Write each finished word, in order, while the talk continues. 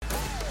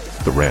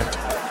The Rant.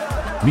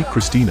 Meet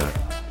Christina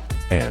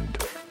and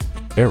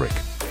Eric,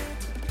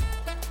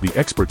 the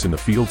experts in the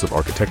fields of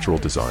architectural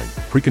design,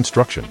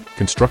 pre-construction,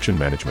 construction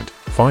management,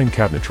 fine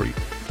cabinetry.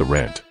 The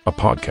Rant, a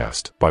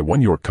podcast by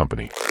One York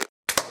Company.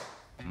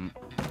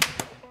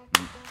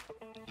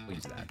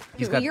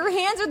 Your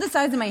hands are the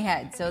size of my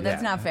head, so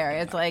that's not fair.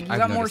 It's like you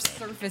got more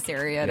surface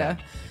area to...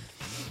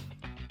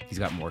 He's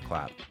got more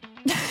clap.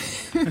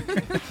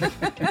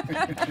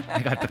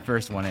 I got the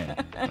first one in.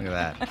 Look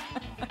at that.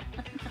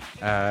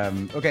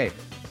 Okay.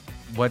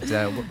 What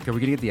are we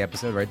gonna get the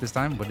episode right this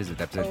time? What is it?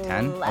 Episode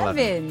 10?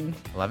 11.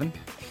 11?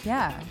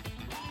 Yeah,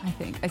 I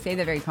think. I say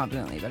that very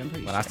confidently, but I'm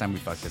pretty sure. Last time we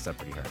fucked this up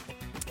pretty hard.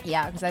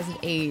 Yeah, because I said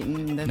 8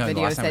 and the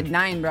video said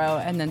 9, bro.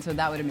 And then so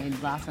that would have made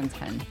the last one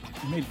 10.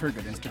 You made for a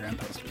good Instagram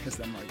post because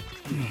then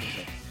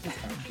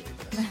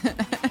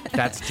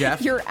That's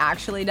Jeff. You're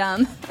actually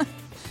dumb.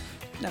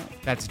 No.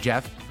 That's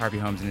Jeff, Harvey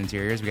Homes and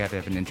Interiors. We have to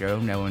have an intro.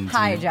 No one's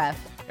Hi, Jeff.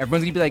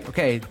 Everyone's gonna be like,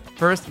 okay,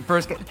 first,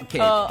 okay,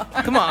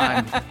 come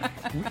on.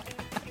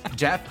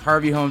 Jeff,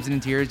 Harvey Homes and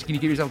Interiors. Can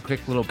you give yourself a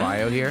quick little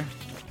bio here?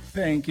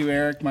 Thank you,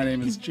 Eric. My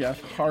name is Jeff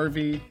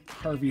Harvey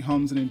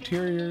Homes and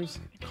Interiors,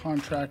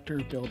 contractor,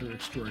 builder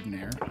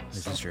extraordinaire.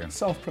 This is true.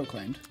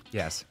 Self-proclaimed.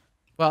 Yes.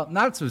 Well,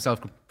 not so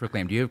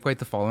self-proclaimed. You have quite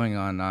the following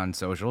on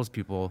socials.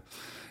 People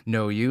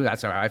know you.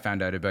 That's how I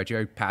found out about you.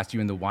 I passed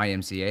you in the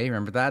YMCA.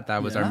 Remember that?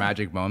 That was our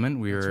magic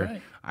moment.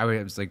 Right. I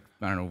was like,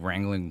 I don't know,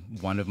 wrangling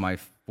one of my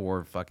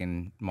 4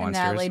 fucking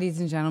monsters. And that, ladies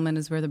and gentlemen,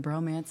 is where the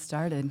bromance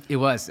started. It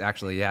was,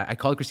 actually, yeah. I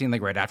called Christine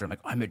like right after. I'm like,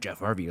 I met Jeff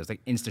Harvey. It was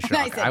like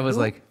insta-shock. I was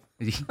who? like,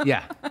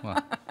 yeah.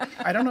 Well,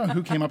 I don't know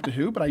who came up to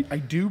who, but I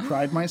do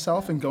pride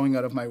myself in going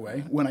out of my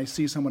way when I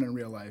see someone in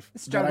real life.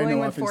 Struggling that I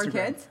know with off 4 Instagram.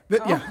 kids?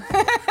 Yeah.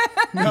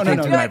 No.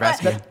 to my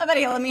rescue.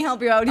 Buddy, let me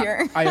help you out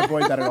here. I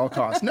avoid that at all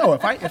costs. No,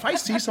 if I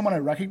see someone I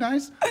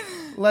recognize,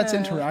 let's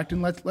interact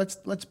and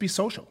let's be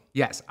social.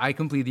 Yes, I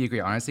completely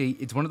agree. Honestly,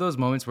 it's one of those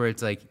moments where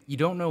it's like you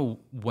don't know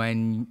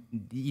when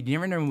you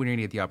never know when you're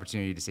gonna get the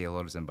opportunity to say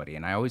hello to somebody.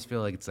 And I always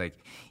feel like it's like,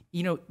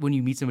 you know, when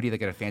you meet somebody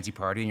like at a fancy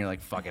party and you're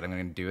like, fuck it, I'm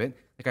gonna do it.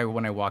 Like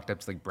when I walked up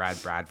to like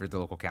Brad Bradford, the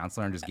local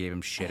councilor, and just gave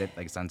him shit at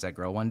like Sunset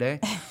Grill one day,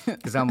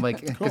 because I'm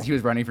like, because he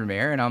was running for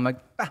mayor, and I'm like,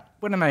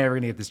 when am I ever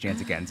gonna get this chance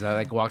again? So I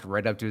like walked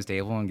right up to his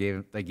table and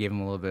gave him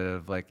a little bit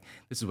of like,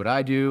 this is what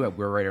I do.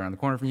 We're right around the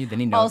corner from you. Then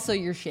he knows. Also,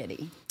 you're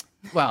shitty.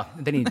 Well,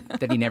 then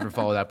he never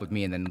followed up with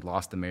me and then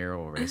lost the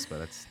mayoral race,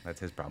 but that's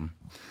his problem.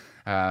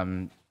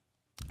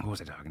 What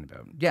was I talking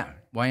about? Yeah,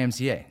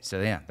 YMCA.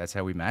 So yeah, that's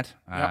how we met.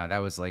 That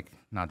was like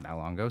not that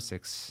long ago,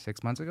 six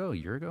months ago, a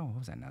year ago. What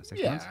was that now?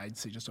 6 months? Yeah, I'd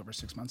say just over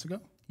 6 months ago.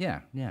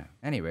 Yeah.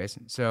 Anyways,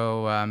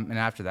 so and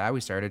after that,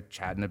 we started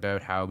chatting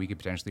about how we could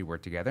potentially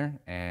work together,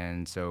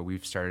 and so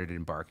we've started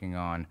embarking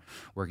on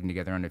working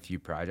together on a few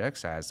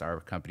projects as our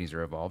companies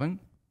are evolving.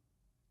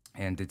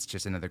 And it's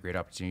just another great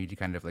opportunity to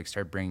kind of like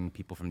start bringing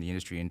people from the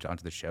industry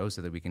onto the show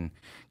so that we can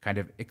kind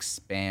of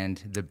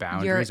expand the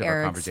boundaries of our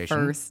Eric's conversation.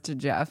 first,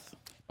 Jeff.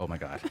 Oh my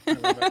God. He's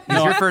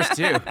your first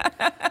too.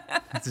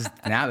 This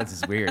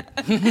is weird.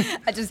 You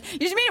just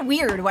made it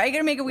weird. Why are you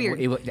gonna make it weird?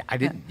 I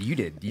did. You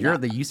did.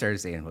 You started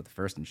saying about the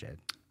first and shit.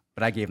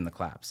 But I gave him the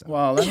clap. So,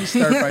 Well, let me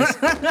start by...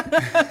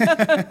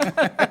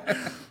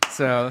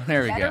 so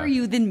there we go. Better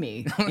you than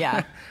me.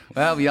 Yeah.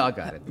 Well, we all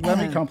got it. Let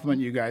me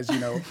compliment you guys. You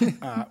know,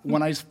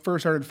 when I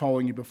first started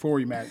following you before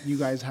we met, you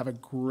guys have a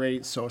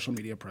great social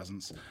media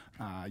presence.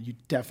 You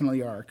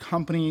definitely are a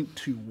company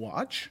to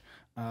watch.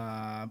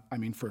 I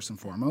mean, first and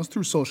foremost,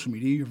 through social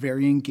media, you're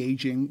very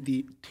engaging.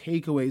 The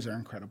takeaways are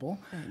incredible.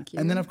 Thank you.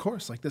 And then, of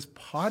course, like this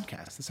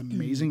podcast, this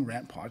amazing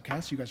Rant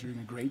podcast, you guys are doing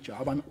a great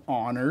job. I'm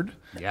honored.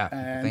 Yeah,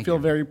 and thank feel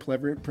you. very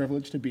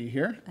privileged to be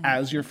here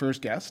as your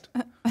first guest.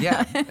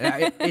 Yeah,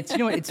 it's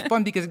it's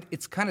fun because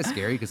it's kind of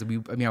scary because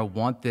I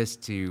want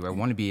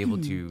to be able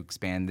to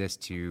expand this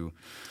to,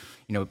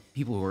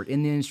 people who are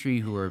in the industry,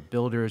 who are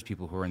builders,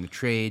 people who are in the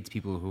trades,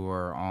 people who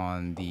are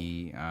on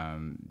the,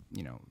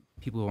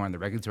 people who are on the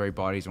regulatory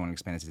bodies. I want to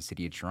expand it to the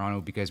city of Toronto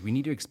because we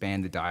need to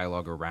expand the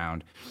dialogue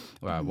around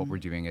what we're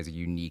doing as a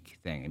unique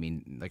thing. I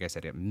mean, like I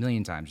said a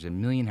million times, there's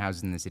 1 million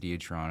houses in the city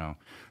of Toronto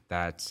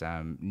that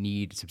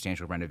need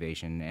substantial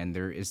renovation, and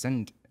there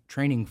isn't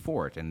training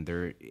for it, and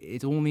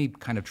it's only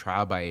kind of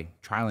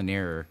trial and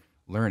error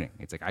learning.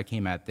 It's like I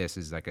came at this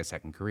as like a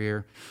second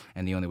career,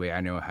 and the only way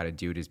I know how to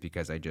do it is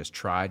because I just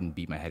tried and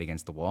beat my head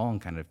against the wall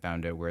and kind of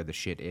found out where the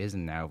shit is,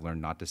 and now I've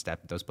learned not to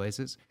step at those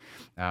places.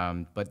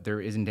 But there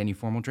isn't any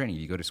formal training.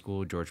 You go to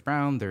school, George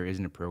Brown, there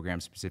isn't a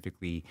program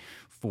specifically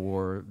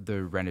for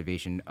the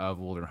renovation of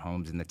older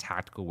homes in the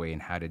tactical way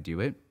and how to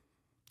do it.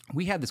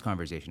 We had this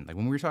conversation, like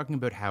when we were talking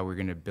about how we're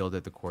going to build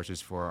out the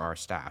courses for our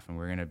staff, and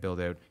we're going to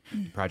build out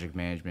project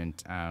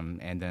management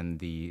and then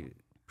the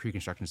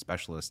pre-construction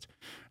specialist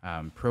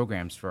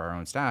programs for our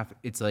own staff.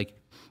 It's like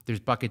there's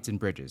buckets and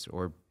bridges,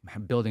 or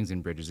buildings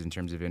and bridges in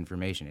terms of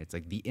information. It's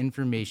like the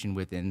information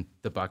within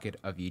the bucket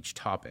of each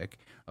topic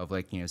of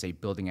like, say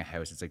building a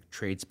house, it's like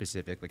trade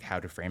specific, like how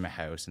to frame a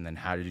house and then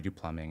how to do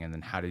plumbing and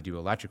then how to do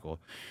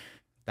electrical.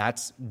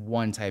 That's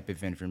one type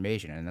of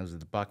information, and those are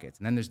the buckets.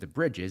 And then there's the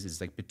bridges, is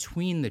like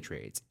between the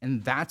trades.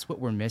 And that's what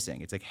we're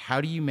missing. It's like,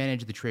 how do you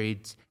manage the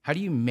trades? How do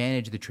you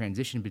manage the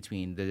transition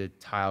between the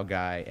tile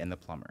guy and the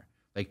plumber?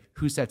 Like,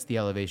 who sets the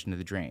elevation of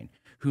the drain?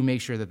 Who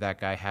makes sure that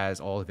guy has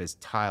all of his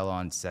tile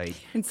on site?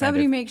 And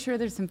somebody makes sure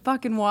there's some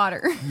fucking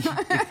water.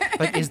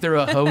 Like, is there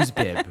a hose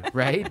bib,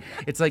 right?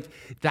 It's like,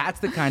 that's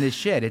the kind of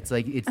shit. It's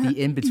like, it's the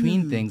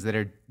in-between things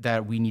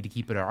that we need to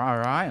keep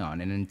our eye on.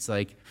 And it's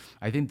like,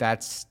 I think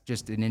that's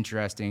just an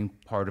interesting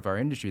part of our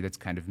industry that's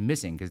kind of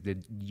missing, because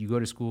you go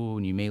to school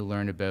and you may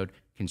learn about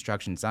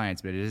construction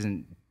science, but it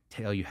doesn't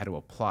tell you how to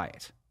apply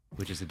it,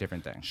 which is a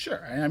different thing.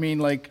 Sure. I mean,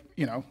 like,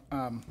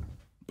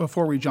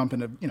 before we jump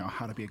into,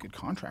 how to be a good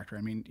contractor,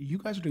 I mean, you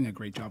guys are doing a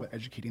great job at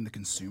educating the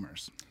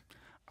consumers.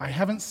 I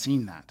haven't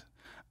seen that.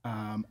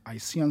 I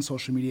see on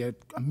social media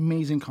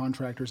amazing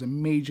contractors,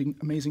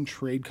 amazing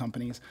trade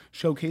companies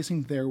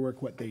showcasing their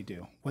work, what they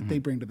do, what they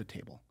bring to the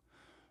table.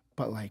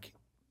 But like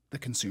the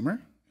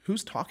consumer,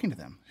 who's talking to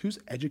them? Who's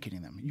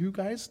educating them? Your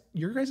guys'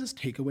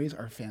 takeaways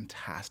are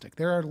fantastic.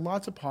 There are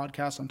lots of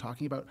podcasts on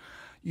talking about,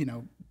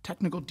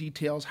 technical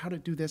details, how to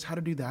do this, how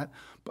to do that.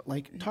 But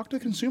like, talk to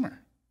the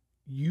consumer.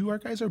 You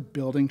guys are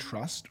building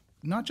trust,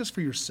 not just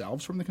for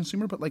yourselves from the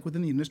consumer, but like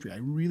within the industry. I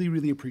really,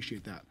 really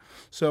appreciate that.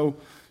 So,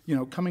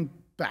 coming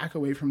back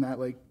away from that,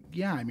 like,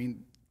 yeah, I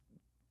mean,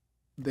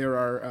 there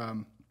are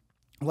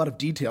a lot of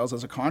details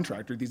as a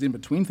contractor, these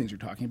in-between things you're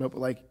talking about, but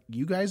like,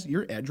 you guys,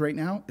 your edge right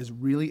now is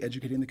really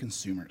educating the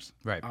consumers.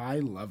 Right. I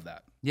love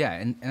that. Yeah,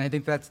 and I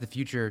think that's the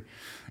future,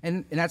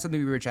 and that's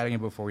something we were chatting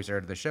about before we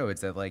started the show.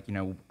 It's that, like,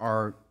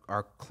 our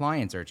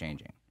clients are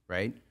changing,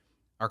 right?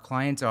 Our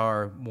clients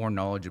are more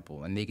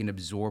knowledgeable, and they can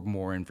absorb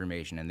more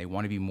information, and they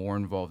want to be more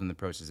involved in the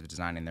process of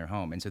designing their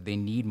home, and so they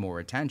need more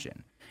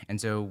attention. And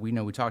so we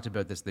talked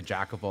about this, the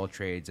jack of all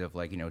trades of,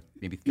 like,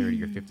 maybe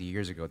 30 or 50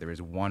 years ago, there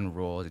was one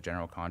role as a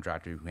general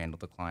contractor who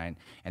handled the client,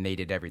 and they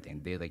did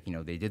everything. They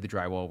they did the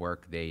drywall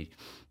work, they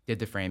did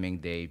the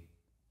framing, they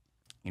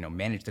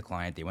managed the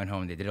client, they went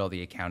home, they did all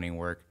the accounting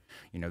work,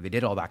 they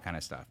did all that kind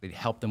of stuff. They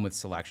helped them with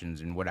selections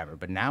and whatever.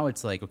 But now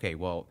it's like, okay,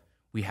 well,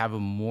 we have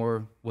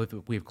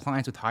we have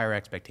clients with higher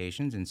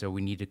expectations, and so we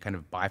need to kind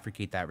of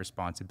bifurcate that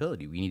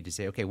responsibility. We need to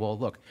say, okay, well,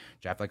 look,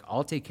 Jeff, like,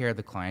 I'll take care of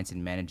the clients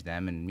and manage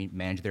them and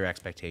manage their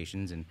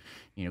expectations, and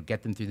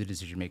get them through the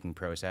decision-making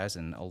process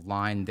and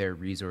align their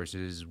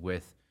resources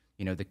with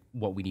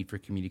what we need for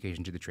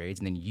communication to the trades,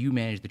 and then you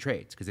manage the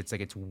trades, because it's like,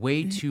 it's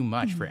way too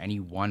much for any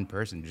one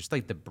person. Just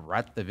like the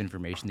breadth of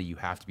information that you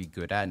have to be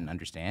good at and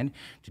understand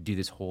to do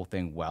this whole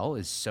thing well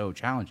is so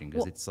challenging,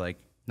 because it's like,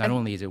 not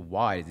only is it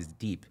wide, it's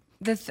deep.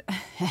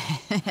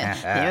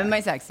 Even my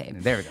sex tape.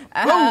 There we go.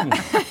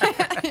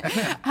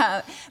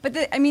 But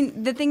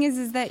the thing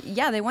is that,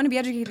 yeah, they want to be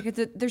educated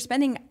because they're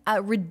spending a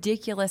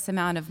ridiculous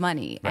amount of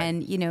money. Right.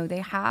 And, they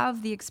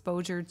have the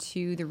exposure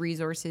to the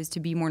resources to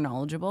be more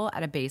knowledgeable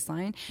at a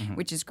baseline,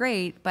 which is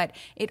great. But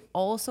it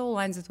also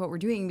aligns with what we're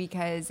doing,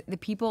 because the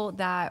people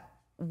that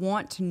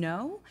want to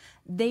know,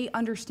 they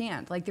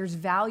understand. Like, there's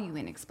value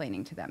in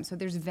explaining to them. So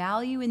there's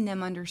value in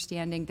them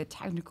understanding the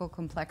technical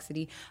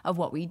complexity of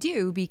what we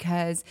do,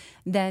 because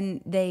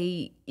then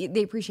they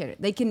appreciate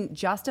it. They can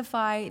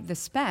justify the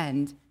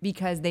spend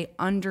because they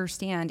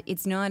understand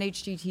it's not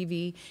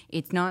HGTV,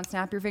 it's not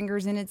snap your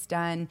fingers and it's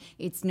done.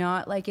 It's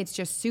not like it's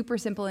just super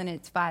simple and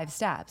it's 5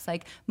 steps.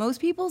 Like, most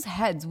people's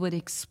heads would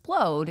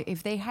explode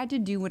if they had to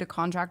do what a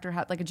contractor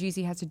like a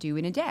GC has to do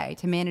in a day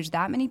to manage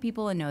that many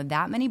people and know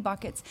that many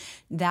buckets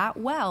that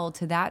well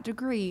to that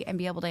degree and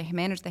be able to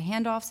manage the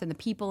handoffs and the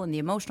people and the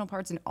emotional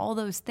parts and all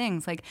those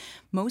things. Like,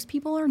 most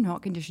people are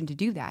not conditioned to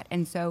do that.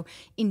 And so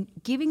in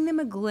giving them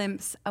a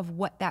glimpse of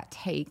what that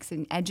takes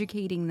and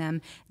educating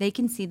them, they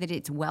can see that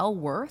it's well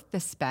worth the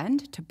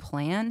spend to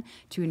plan,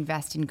 to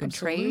invest in good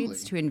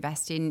trades, to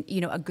invest in,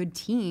 a good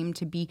team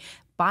to be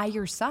by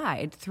your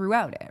side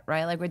throughout it,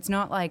 right? Like, it's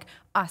not like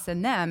us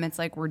and them. It's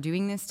like, we're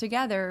doing this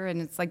together,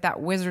 and it's like that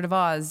Wizard of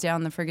Oz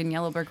down the friggin'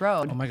 yellow brick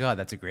road. Oh my God,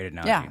 that's a great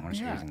analogy.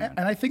 Yeah.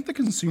 And I think the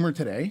consumer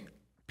today,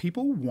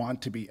 people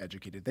want to be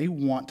educated. They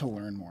want to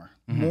learn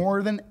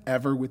more than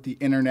ever with the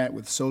internet,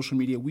 with social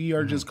media. We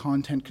are just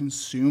content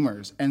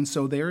consumers. And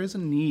so there is a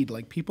need,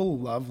 like, people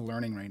love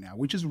learning right now,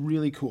 which is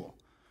really cool.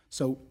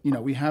 So,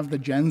 we have the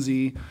Gen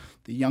Z,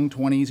 the young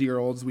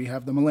 20-year-olds, we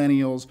have the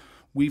millennials,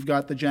 we've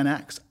got the Gen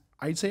X.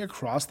 I'd say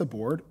across the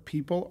board,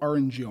 people are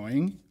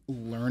enjoying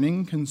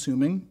learning,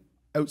 consuming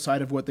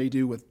outside of what they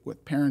do with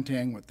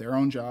parenting, with their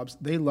own jobs.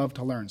 They love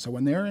to learn. So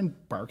when they're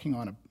embarking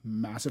on a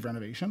massive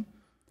renovation,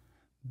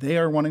 they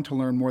are wanting to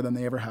learn more than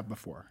they ever have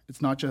before.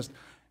 It's not just,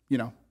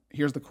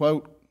 here's the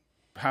quote,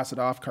 pass it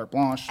off, carte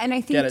blanche. And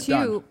I get think it too,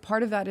 done.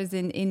 part of that is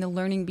in the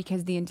learning,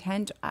 because the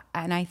intent,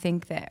 and I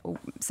think that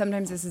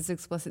sometimes this is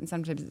explicit and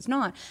sometimes it's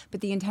not,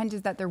 but the intent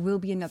is that there will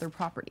be another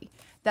property,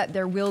 that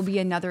there will be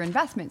another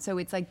investment. So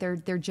it's like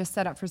they're just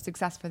set up for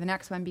success for the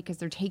next one because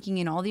they're taking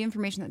in all the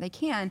information that they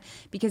can,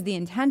 because the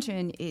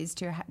intention is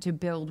to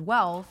build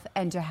wealth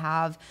and to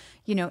have,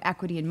 you know,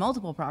 equity in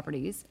multiple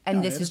properties. And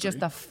No, I this is just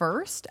agree. the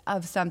first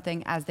of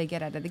something as they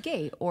get out of the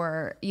gate.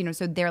 Or, you know,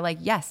 so they're like,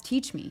 yes,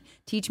 teach me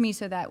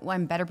so that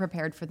I'm better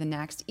prepared for the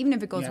next, even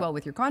if it goes Yeah. well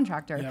with your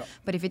contractor. Yeah.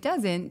 But if it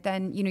doesn't,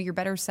 then, you know, you're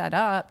better set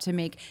up to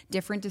make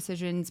different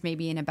decisions,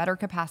 maybe in a better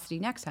capacity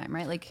next time,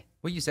 right? Like,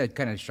 What you said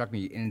kind of struck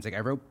me, and it's like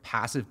I wrote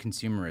passive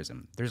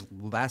consumerism. There's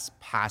less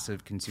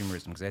passive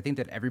consumerism because I think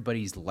that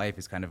everybody's life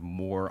is kind of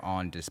more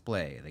on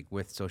display, like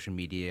with social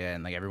media,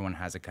 and like everyone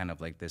has a kind of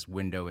like this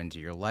window into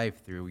your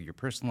life through your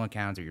personal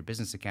accounts or your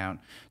business account.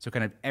 So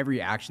kind of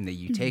every action that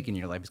you take in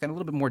your life is kind of a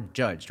little bit more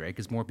judged, right?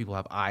 Because more people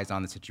have eyes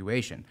on the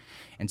situation,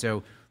 and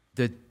so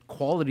the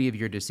quality of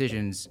your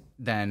decisions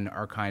then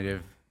are kind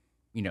of,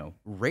 you know,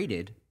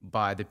 rated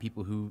by the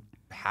people who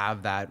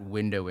have that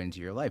window into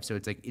your life. So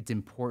it's like it's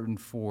important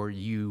for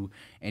you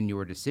and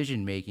your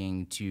decision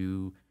making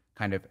to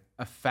kind of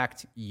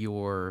affect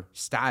your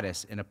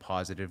status in a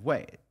positive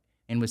way.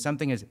 And with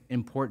something as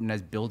important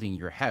as building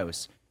your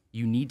house,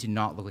 you need to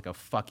not look like a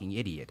fucking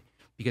idiot,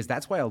 because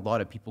that's why a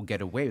lot of people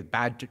get away with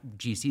bad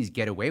GCs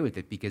get away with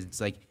it, because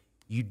it's like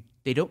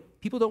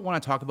people don't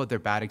want to talk about their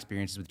bad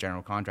experiences with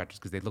general contractors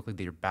because they look like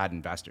they're bad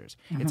investors.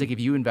 It's like if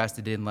you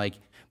invested in like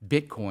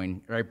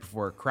Bitcoin right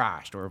before it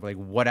crashed or like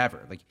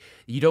whatever, like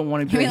you don't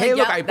want to be like, hey,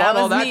 look, I bought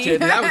all that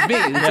shit. And that was me.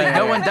 It's like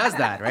no one does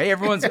that, right?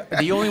 Everyone's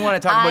you only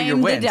want to talk about your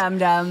I'm the wins.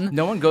 dum-dum.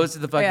 No one goes to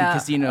the fucking Yeah.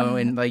 casino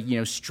and like, you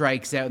know,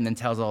 strikes out and then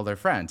tells all their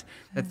friends.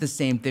 That's the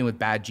same thing with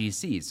bad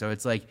GCs. So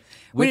it's like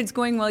when it's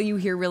going well, you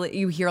hear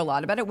a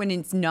lot about it. When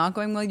it's not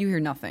going well, you hear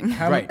nothing.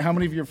 How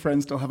many of your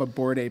friends still have a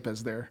Bored Ape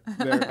as their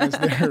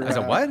As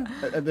a what?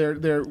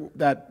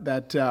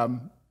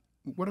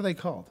 What are they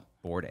called?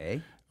 Board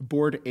A?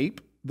 Bored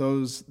Ape.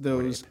 Those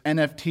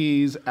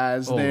NFTs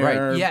as Oh, their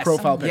right. Yes.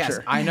 profile Yes,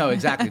 picture. I know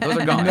exactly. Those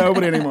are gone.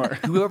 Nobody anymore.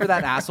 Whoever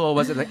that asshole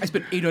was, like I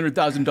spent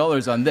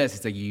 $800,000 on this.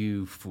 It's like,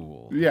 you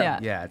fool. Yeah.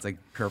 Yeah. It's like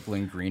purple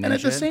and green. And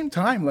at the shit. same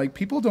time, like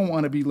people don't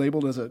want to be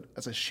labeled as a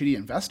shitty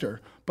investor,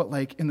 but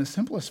like in the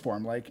simplest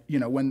form, like, you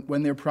know,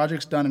 when their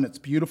project's done and it's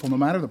beautiful, no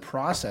matter the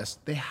process,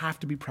 they have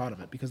to be proud of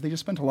it because they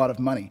just spent a lot of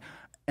money,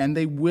 and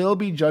they will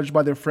be judged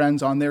by their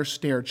friends on their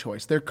stair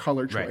choice, their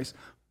color choice.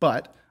 Right.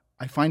 But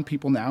I find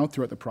people now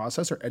throughout the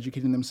process are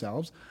educating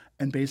themselves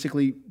and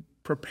basically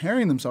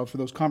preparing themselves for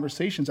those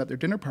conversations at their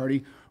dinner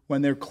party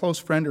when their close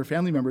friend or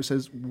family member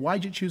says,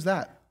 "Why'd you choose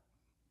that?"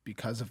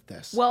 Because of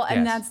this. Well,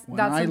 and Yes.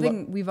 that's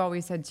something we've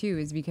always said too,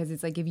 is because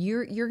it's like if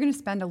you're going to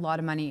spend a lot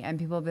of money and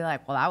people will be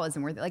like, well, that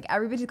wasn't worth it. Like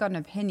everybody's got an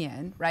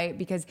opinion, right?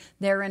 Because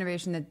their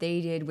renovation that they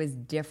did was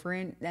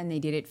different than they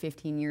did it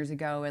 15 years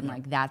ago, and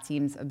like that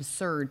seems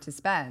absurd to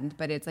spend.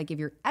 But it's like if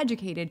you're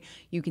educated,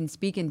 you can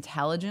speak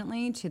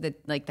intelligently to the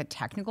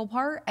technical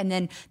part, and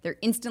then they're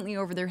instantly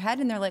over their head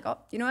and they're like, oh,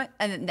 you know what?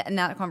 And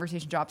that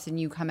conversation drops and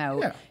you come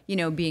out, you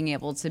know, being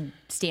able to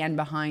stand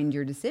behind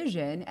your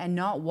decision and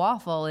not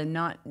waffle and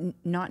not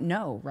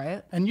know,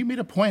 right? And you made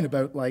a point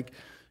about like,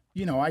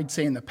 you know, I'd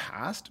say in the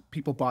past,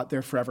 people bought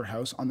their forever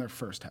house on their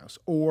first house,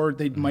 or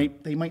they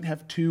might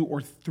have 2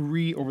 or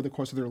 3 over the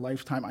course of their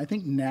lifetime. I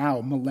think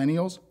now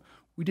millennials,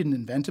 we didn't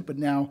invent it, but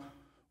now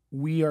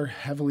we are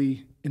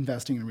heavily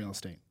investing in real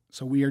estate.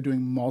 So we are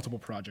doing multiple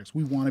projects.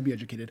 We want to be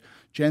educated.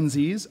 Gen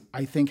Zs,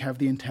 I think, have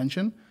the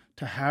intention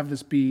to have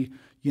this be,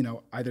 you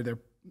know, either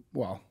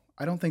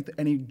I don't think that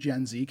any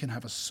Gen Z can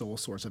have a sole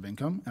source of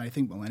income. And I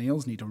think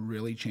millennials need to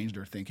really change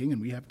their thinking, and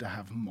we have to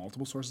have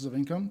multiple sources of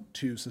income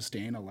to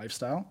sustain a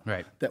lifestyle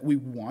that we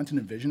want and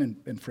envision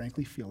and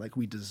frankly feel like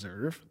we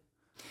deserve.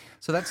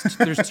 So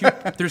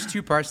there's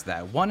two parts to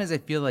that. One is I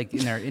feel like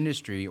in our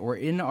industry or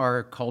in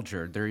our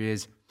culture,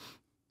 there's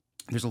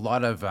a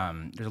lot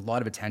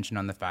of attention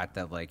on the fact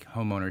that like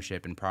home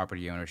ownership and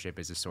property ownership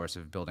is a source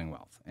of building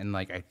wealth, and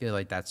like I feel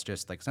like that's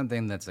just like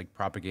something that's like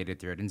propagated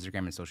throughout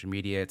Instagram and social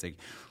media. It's like,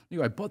 you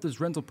know, I bought this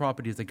rental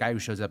property. It's the guy who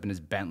shows up in his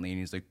Bentley and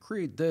he's like,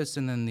 create this,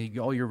 and then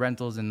all your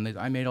rentals, and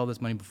I made all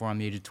this money before I'm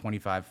the age of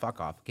 25.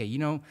 Fuck off. Okay, you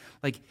know,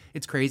 like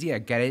it's crazy. I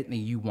get it. And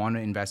you want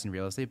to invest in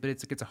real estate, but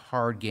it's like it's a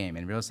hard game,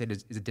 and real estate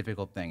is a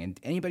difficult thing. And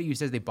anybody who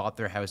says they bought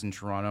their house in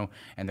Toronto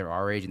and they're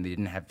our age and they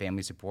didn't have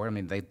family support, I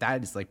mean, like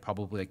that is like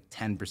probably like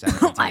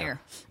 10%. Liar.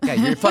 Yeah,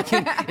 you're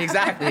fucking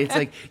exactly. It's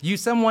like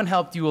someone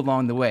helped you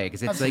along the way,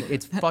 because it's like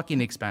it's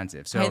fucking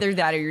expensive. So Either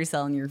that or you're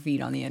selling your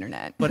feet on the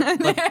internet. but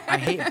I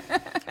hate.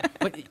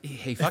 But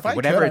hey, fuck it,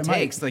 whatever it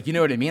takes. Like, you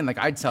know what I mean? Like,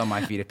 I'd sell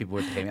my feet if people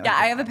would pay me. Like, yeah,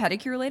 I have a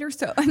pedicure later,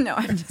 so no,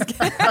 I'm just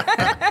kidding.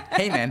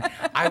 Hey man,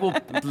 I will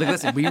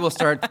listen. We will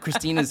start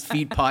Christina's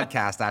feet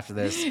podcast after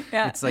this.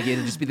 Yeah. It's like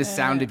it'll just be the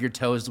sound of your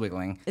toes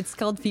wiggling. It's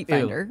called Feet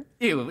Finder.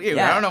 Ew.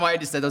 Yeah. I don't know why I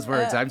just said those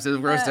words. I'm so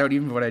grossed out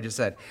even for what I just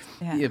said.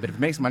 Yeah, but if it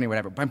makes money,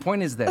 whatever. My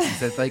point is this: is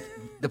that like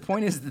the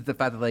point is that the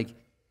fact that like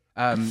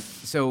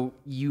So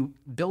you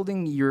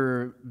building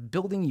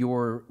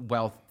your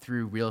wealth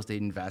through real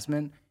estate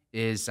investment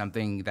is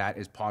something that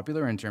is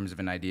popular in terms of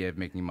an idea of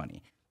making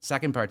money.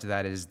 Second part to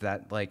that is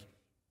that like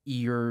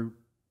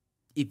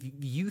if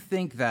you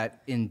think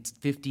that in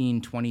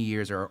 15, 20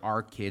 years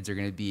our kids are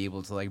going to be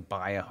able to like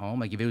buy a home,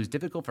 like if it was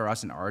difficult for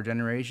us in our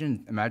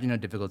generation, imagine how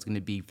difficult it's going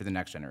to be for the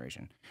next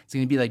generation. It's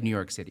going to be like New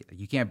York City. Like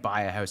you can't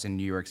buy a house in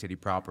New York City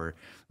proper.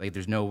 Like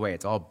there's no way.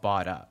 It's all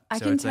bought up. I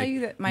can tell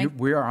you that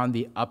we are on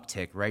the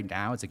uptick right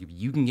now. It's like if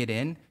you can get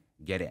in,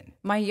 get in.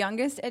 My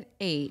youngest at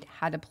 8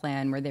 had a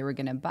plan where they were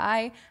going to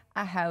buy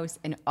a house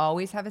and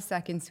always have a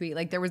second suite.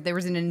 Like there was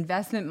an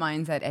investment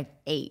mindset at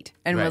 8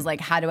 and was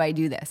like, how do I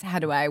do this? How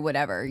do I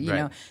whatever? You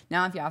know,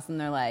 now if you ask them,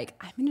 they're like,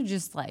 I'm going to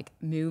just like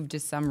move to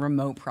some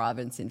remote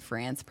province in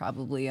France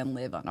probably and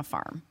live on a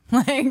farm.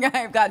 Like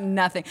I've got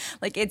nothing.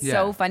 Like it's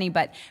so funny,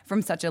 but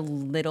from such a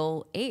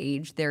little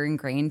age, they're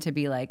ingrained to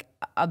be like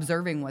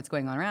observing what's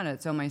going on around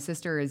it. So my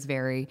sister is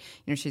very,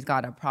 she's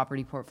got a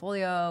property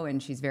portfolio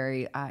and she's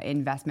very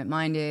investment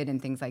minded and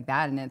things like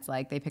that. And it's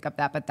like they pick up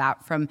that, but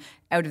that from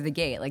out of the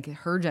gate, like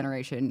her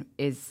generation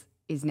is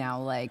now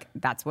like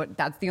that's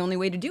the only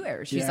way to do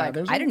it. She's like,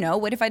 I don't know.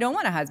 What if I don't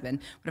want a husband?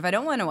 What if I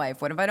don't want a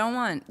wife? What if I don't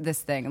want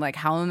this thing? Like,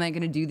 how am I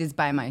going to do this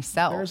by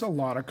myself? There's a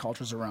lot of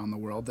cultures around the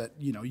world that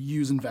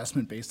use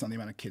investment based on the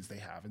amount of kids they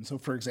have. And so,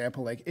 for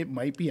example, like it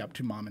might be up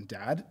to mom and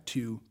dad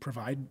to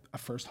provide a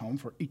first home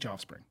for each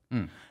offspring.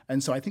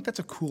 And so I think that's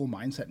a cool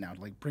mindset now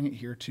to like bring it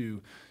here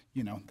to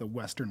the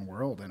Western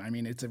world. And I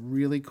mean, it's a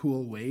really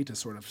cool way to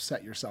sort of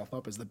set yourself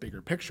up as the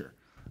bigger picture.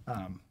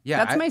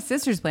 That's my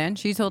sister's plan.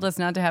 She told us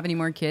not to have any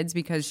more kids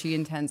because she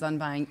intends on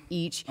buying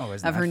each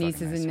of her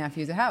nieces and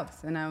nephews a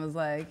house. And I was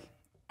like,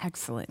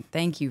 excellent.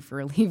 Thank you for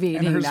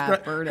alleviating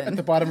that burden. At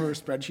the bottom of her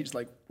spreadsheet, she's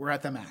like, we're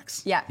at the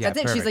max. Yeah, that's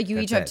it. Perfect. She's like, you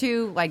each have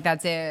 2. Like,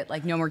 that's it.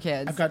 Like, no more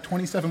kids. I've got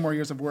 27 more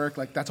years of work.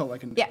 Like, that's all I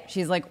can do. Yeah,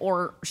 she's like,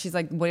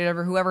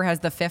 whoever has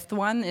the 5th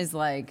one is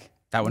like,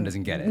 that one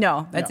doesn't get it.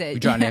 No, that's it. We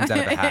draw names out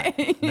of the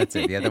hat. That's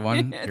it. The other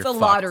one, it's a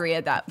lottery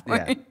at that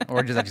point. Yeah.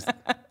 Or just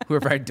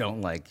whoever I don't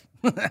like.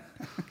 It's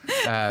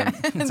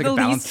like a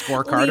balanced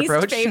scorecard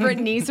approach. Favorite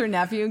niece or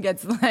nephew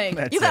gets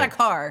like, you got a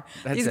car.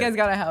 These guys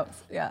got a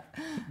house. Yeah.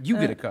 You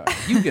get a car.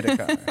 You get a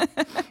car.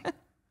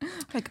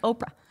 Like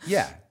Oprah.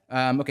 Yeah.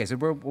 Okay. So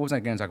what was I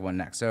going to talk about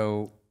next?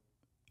 So,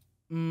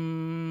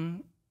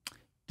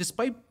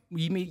 despite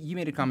you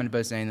made a comment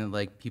about saying that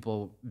like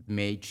people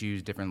may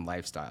choose different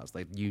lifestyles.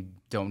 Like you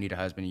don't need a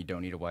husband, you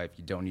don't need a wife,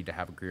 you don't need to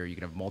have a career. You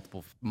can have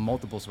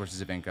multiple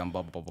sources of income.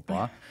 Blah blah blah blah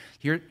blah.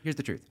 Here's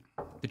the truth.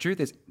 The truth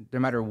is, no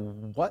matter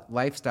what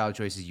lifestyle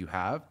choices you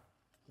have,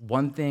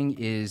 one thing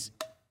is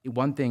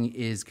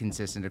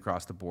consistent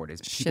across the board.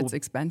 Shit's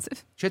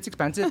expensive. Shit's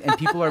expensive, and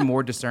people are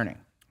more discerning.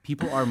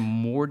 People are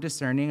more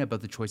discerning about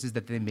the choices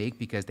that they make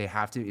because they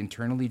have to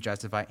internally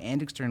justify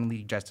and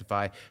externally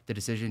justify the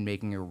decision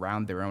making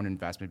around their own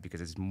investment because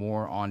it's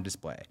more on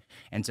display.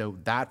 And so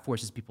that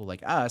forces people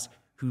like us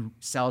who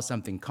sell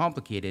something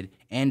complicated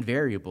and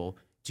variable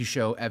to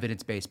show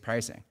evidence-based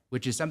pricing,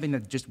 which is something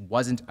that just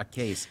wasn't a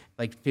case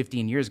like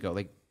 15 years ago.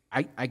 Like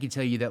I can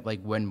tell you that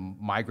like when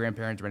my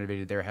grandparents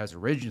renovated their house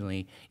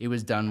originally, it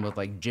was done with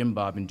like Jim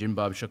Bob, and Jim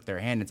Bob shook their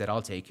hand and said,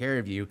 I'll take care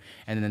of you.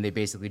 And then they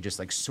basically just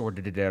like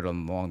sorted it out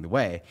along the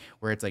way.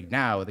 Where it's like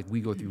now, like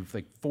we go through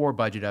like 4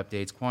 budget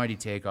updates, quantity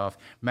takeoff,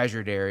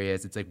 measured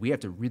areas. It's like we have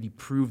to really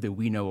prove that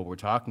we know what we're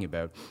talking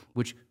about,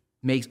 which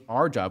makes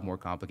our job more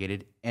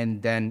complicated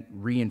and then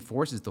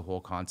reinforces the whole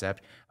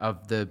concept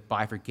of the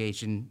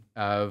bifurcation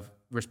of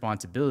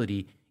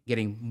responsibility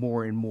getting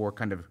more and more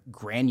kind of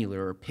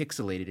granular or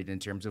pixelated in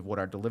terms of what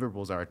our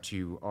deliverables are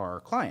to our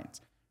clients,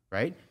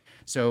 right?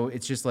 So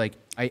it's just like,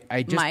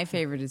 my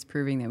favorite is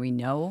proving that we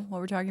know what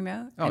we're talking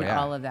about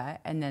all of that,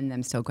 and then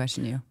them still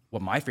question you.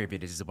 What my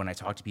favorite is when I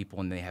talk to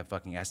people and they have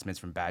fucking estimates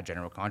from bad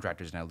general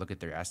contractors and I look at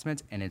their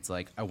estimates and it's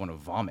like, I want to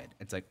vomit.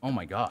 It's like, oh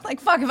my God. Like,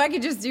 fuck, if I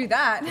could just do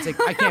that. It's like,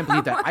 I can't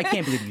believe that. I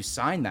can't believe you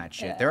signed that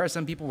shit. Yeah. There are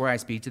some people where I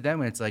speak to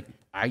them and it's like,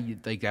 I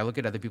look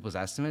at other people's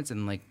estimates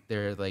and like,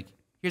 they're like,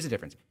 here's the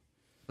difference.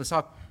 Let's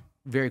talk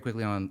very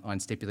quickly on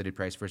stipulated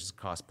price versus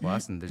cost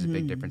plus, and there's a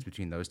big difference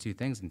between those two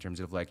things in terms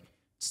of like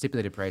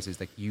stipulated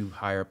prices. Like you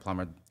hire a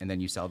plumber and then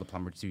you sell the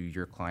plumber to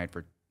your client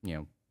for,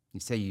 you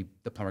say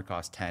the plumber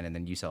costs 10 and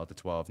then you sell it to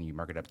 12 and you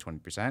mark it up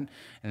 20%, and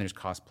there's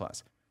cost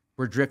plus.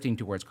 We're drifting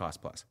towards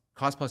cost plus.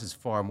 Cost plus is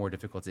far more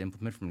difficult to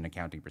implement from an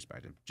accounting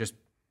perspective. Just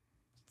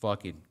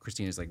fucking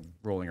Christina's like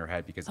rolling her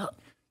head because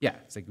yeah,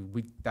 it's like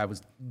that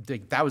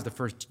was the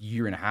first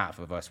year and a half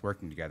of us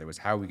working together was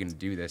how are we going to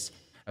do this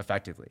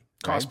effectively.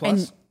 Cost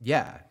plus?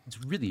 Yeah,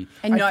 it's really...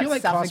 And not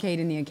suffocate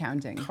in the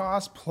accounting.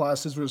 Cost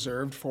plus is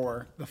reserved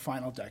for the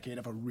final decade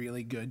of a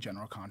really good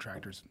general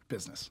contractor's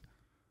business.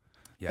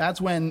 Yeah.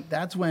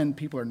 That's when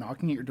people are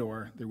knocking at your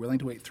door, they're willing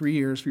to wait 3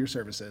 years for your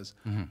services,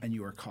 and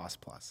you are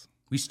cost plus.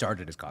 We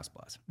started as cost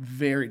plus.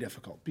 Very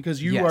difficult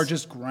because you are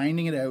just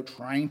grinding it out,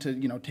 trying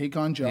to take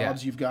on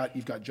jobs. Yeah.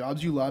 You've got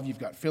jobs you love, you've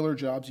got filler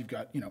jobs, you've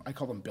got I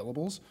call them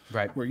billables,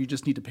 right? Where you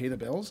just need to pay the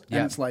bills,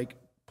 and it's like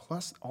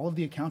plus all of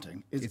the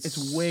accounting.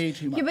 It's way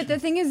too much. Yeah, but the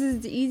thing is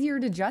it's easier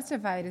to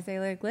justify to say,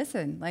 like,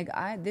 listen, like,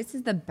 this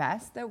is the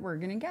best that we're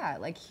gonna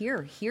get. Like,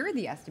 here are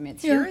the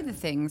estimates. Here are the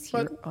things.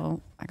 Here.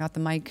 Oh, I got the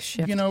mic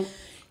shift. You know,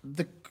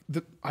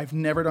 I've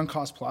never done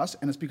cost plus,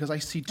 and it's because I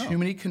see too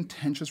many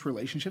contentious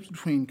relationships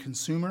between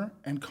consumer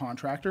and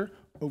contractor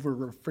over a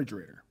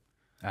refrigerator.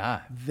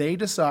 They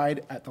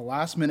decide at the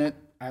last minute,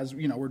 as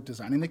you know, we're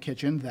designing the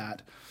kitchen,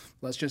 that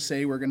let's just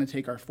say we're going to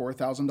take our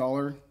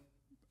 $4,000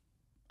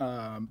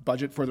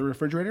 budget for the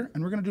refrigerator,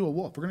 and we're going to do a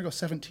wolf. We're going to go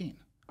 17.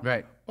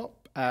 Right. Well,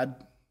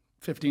 add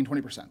 15,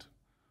 20%.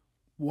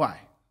 Why?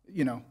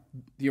 You know,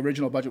 the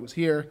original budget was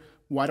here.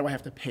 Why do I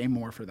have to pay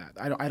more for that?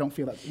 I don't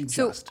feel that's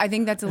unjust. So I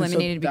think that's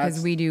eliminated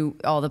because we do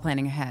all the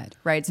planning ahead,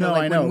 right? So no,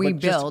 like I know, when we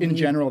but build, just in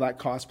general, that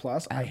cost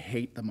plus, I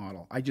hate the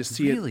model. I just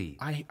see Really?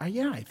 it.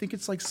 I think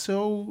it's like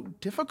so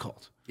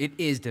difficult. It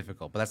is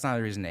difficult, but that's not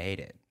a reason to hate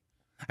it.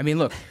 I mean,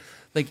 look,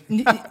 like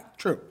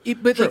True.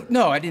 But like,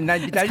 no, I didn't.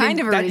 it's kind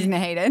of a reason to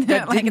hate it.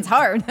 Like it's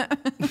hard.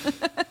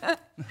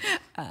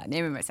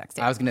 Naming my sex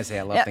tape. I was gonna say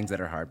I love things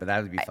that are hard, but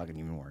that would be fucking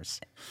even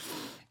worse.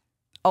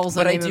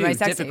 Also, But I naming do. my It's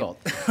sex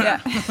difficult. tape. Yeah.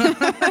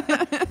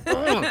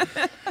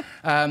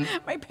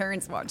 My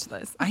parents watch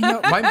this. I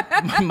know.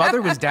 My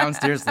mother was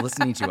downstairs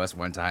listening to us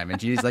one time, and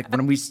she's like,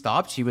 when we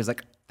stopped, she was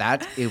like, I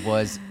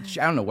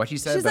don't know what she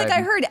said. She's but like,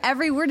 I heard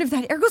every word of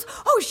that. Eric goes,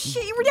 oh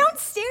shit, you were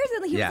downstairs.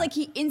 And he was like,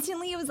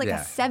 it was like a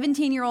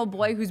 17-year-old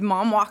boy whose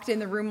mom walked in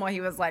the room while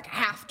he was like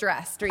half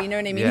dressed, or you know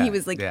what I mean? Yeah, He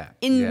was like yeah.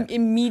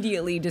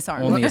 immediately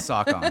disarmed. Only a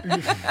sock on.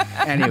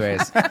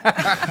 Anyways.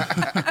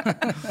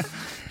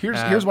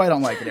 Here's why I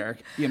don't like it,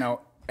 Eric. You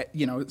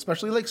know,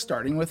 especially like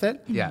starting with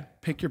it. Yeah.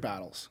 Pick your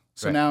battles.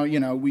 So Right. now, you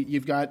know,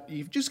 you've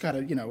just got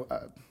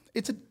to,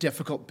 it's a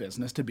difficult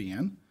business to be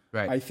in.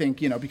 Right. I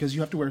think, because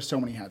you have to wear so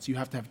many hats. You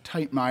have to have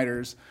tight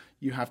miters.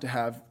 You have to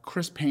have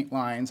crisp paint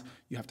lines.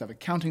 You have to have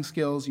accounting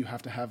skills. You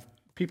have to have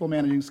people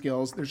managing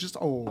skills. There's just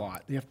a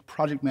lot. You have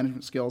project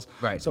management skills.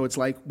 Right. So it's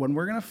like when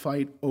we're going to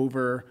fight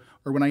over,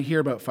 or when I hear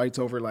about fights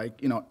over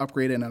like,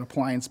 upgrading an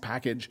appliance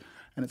package,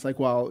 and it's like,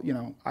 well,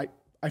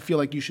 I feel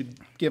like you should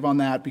give on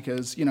that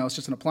because, it's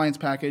just an appliance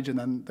package. And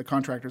then the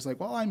contractor's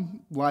like, well, I'm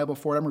liable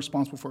for it. I'm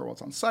responsible for it while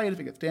it's on site. If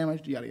it gets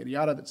damaged, yada, yada,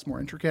 yada, that's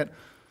more intricate.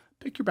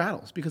 Pick your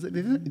battles because at the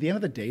end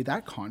of the day,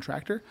 that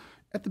contractor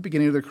at the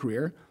beginning of their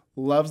career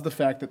loves the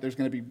fact that there's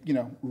going to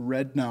be,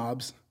 red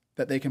knobs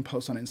that they can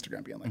post on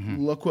Instagram being like,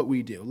 look what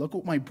we do. Look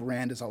what my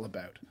brand is all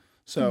about.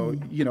 So,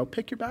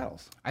 pick your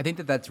battles. I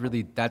think that's a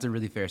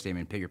really fair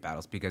statement. Pick your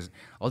battles, because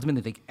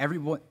ultimately, like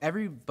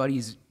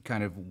everybody's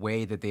kind of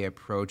way that they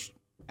approach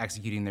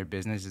executing their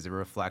business is a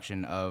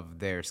reflection of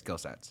their skill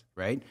sets,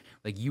 right?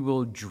 Like you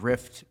will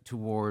drift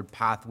toward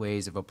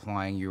pathways of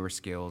applying your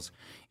skills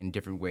in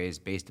different ways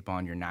based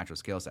upon your natural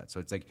skill set. So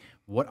it's like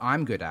what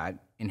I'm good at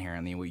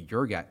inherently and what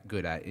you're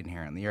good at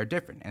inherently are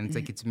different. And it's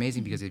like, it's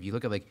amazing because if you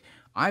look at like,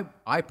 I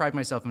pride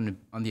myself on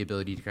the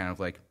ability to kind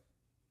of like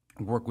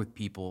work with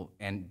people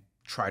and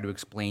try to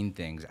explain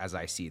things as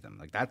I see them.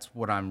 Like that's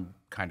what I'm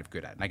kind of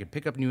good at. And I can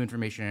pick up new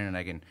information and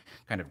I can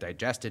kind of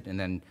digest it and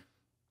then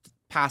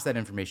pass that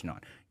information on.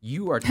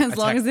 You are as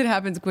long as it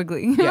happens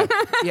quickly. yeah,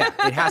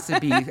 it has to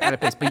be at a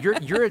pace. But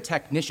you're a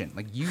technician.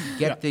 Like you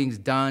get things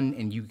done,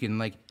 and you can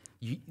like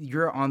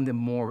you're on the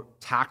more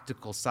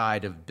tactical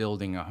side of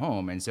building a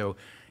home, and so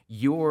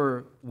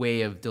your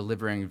way of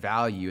delivering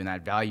value and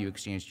that value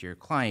exchange to your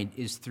client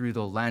is through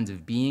the lens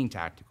of being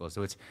tactical.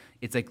 So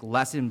it's like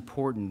less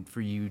important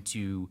for you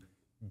to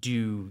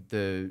do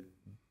the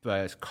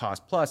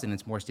cost plus and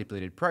it's more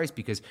stipulated price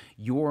because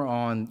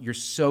you're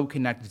so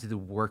connected to the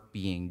work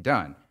being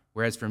done.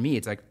 Whereas for me,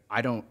 it's like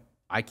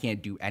I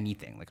can't do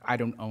anything. Like I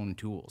don't own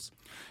tools.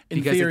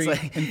 In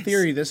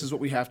theory, this is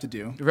what we have to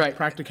do. Right.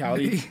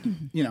 Practicality,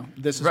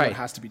 this is what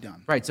has to be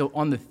done. Right. So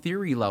on the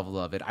theory level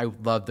of it, I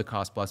love the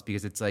cost plus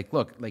because it's like,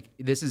 look, like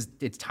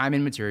it's time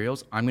and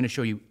materials. I'm going to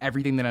show you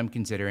everything that I'm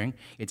considering.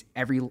 It's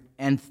every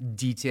nth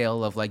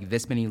detail of like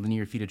this many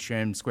linear feet of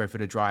trim, square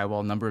foot of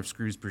drywall, number of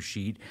screws per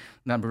sheet,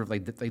 number of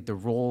like the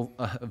roll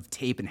of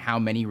tape and how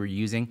many we're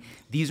using.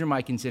 These are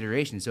my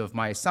considerations. So if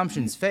my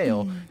assumptions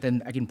fail,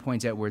 then I can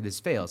point out where this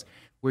fails.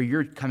 Where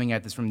you're coming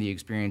at this from the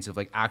experience of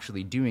like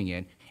actually doing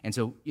it, and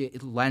so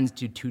it lends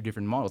to two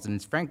different models. And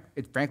it's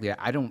frankly,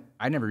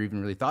 I never even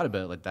really thought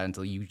about it like that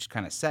until you just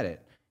kind of said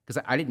it, because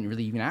I didn't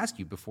really even ask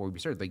you before we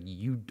started. Like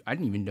I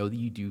didn't even know that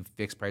you do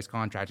fixed price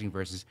contracting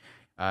versus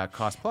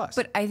cost plus.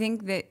 But I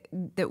think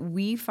that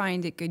we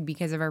find it good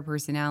because of our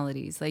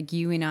personalities. Like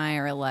you and I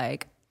are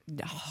like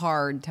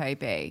hard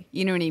type A.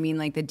 You know what I mean?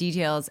 Like the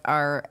details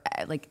are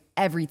like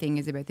everything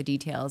is about the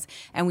details,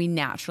 and we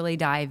naturally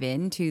dive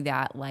into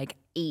that like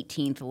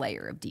 18th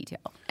layer of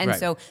detail. And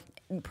so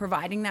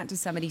providing that to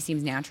somebody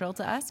seems natural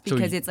to us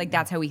because it's like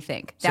that's how we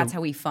think. That's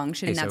how we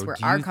function, and that's where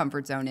our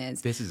comfort zone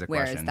is. This is a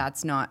whereas question.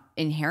 That's not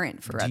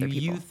inherent for other people.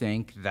 Do you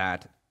think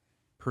that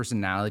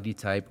personality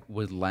type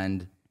would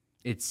lend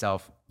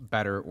itself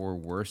better or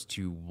worse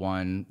to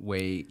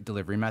one-way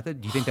delivery method?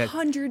 Do you think that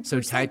 100%.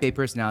 So type A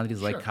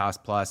personalities like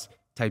cost plus,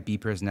 type B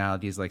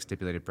personalities like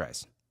stipulated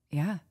price?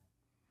 Yeah.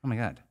 Oh my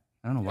God.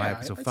 I don't know why Yeah,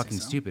 I'm so I'd say fucking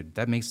so. stupid.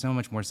 That makes so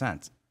much more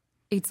sense.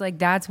 It's like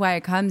that's why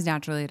it comes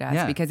naturally to us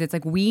Yeah. because it's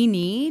like we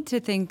need to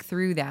think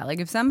through that. Like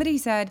if somebody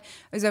said,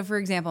 so for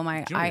example, you know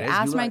I what it is?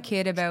 asked You my like-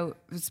 kid about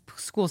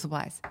school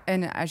supplies,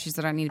 and she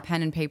said I need a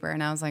pen and paper,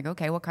 and I was like,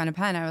 okay, what kind of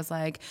pen? I was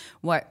like,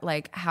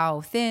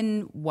 how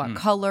thin, what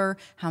color,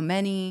 how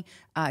many?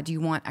 Do you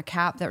want a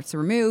cap that's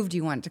removed? Do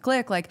you want it to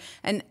click?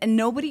 And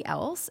nobody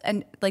else,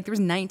 and like there was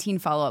 19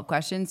 follow-up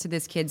questions to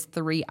this kid's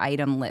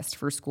 3-item list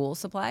for school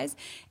supplies,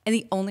 and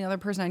the only other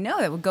person I know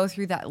that would go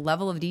through that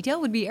level of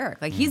detail would be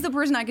Eric. Like he's the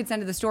person I could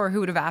send to the store who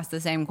would have asked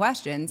the same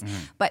questions,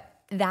 but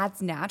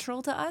that's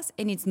natural to us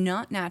and it's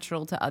not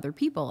natural to other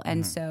people.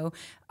 And so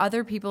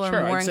other people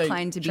are more I'd say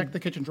inclined to be check the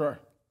kitchen drawer.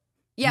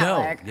 yeah, No.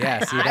 like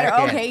Yeah, see, I that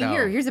don't, can't- okay,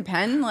 no. here's a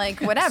pen, like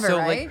whatever, So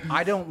right? like,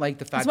 I don't like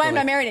the fact That's why that I'm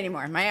like, not married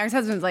anymore. My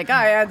ex-husband's like, oh,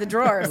 I have the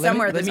drawer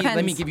somewhere.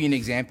 Let me give you an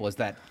example. Is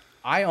that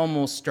I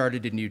almost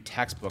started a new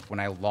textbook when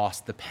I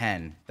lost the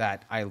pen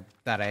that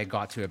I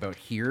got to about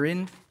here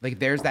in. Like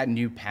there's that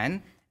new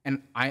pen,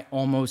 and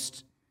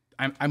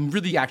I'm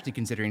really actually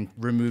considering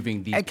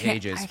removing these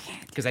pages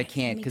because I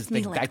can't because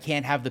I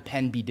can't have the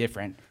pen be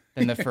different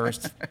than the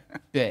first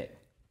bit.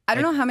 I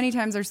don't know how many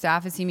times our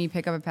staff has seen me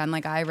pick up a pen.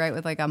 Like I write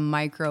with like a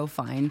micro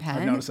fine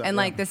pen, noticed that, and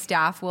like yeah. the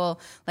staff will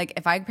like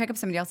if I pick up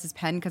somebody else's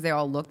pen because they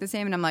all look the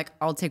same, and I'm like,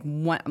 I'll take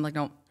one. I'm like,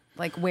 no,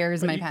 like where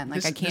is my pen?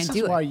 Like I can't this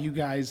do is why it. you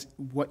guys,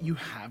 what you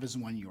have is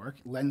One York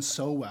lends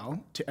so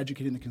well to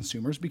educating the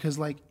consumers because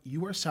like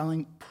you are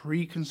selling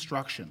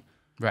pre-construction.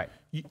 Right.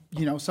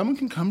 You know, someone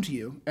can come to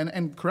you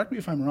and correct me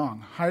if I'm wrong,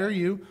 hire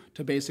you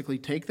to basically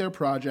take their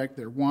project,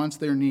 their wants,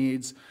 their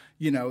needs,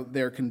 you know,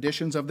 their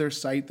conditions of their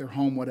site, their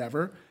home,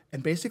 whatever,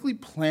 and basically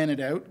plan it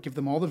out, give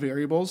them all the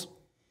variables,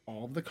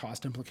 all of the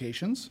cost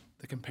implications,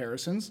 the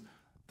comparisons,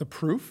 the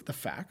proof, the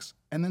facts,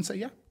 and then say,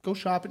 yeah, go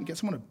shop it and get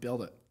someone to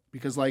build it.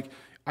 Because like,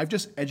 I've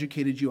just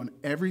educated you on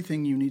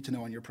everything you need to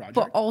know on your project.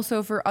 But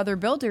also for other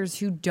builders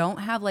who don't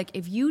have, like,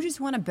 if you just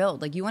want to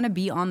build, like, you want to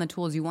be on the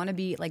tools, you want to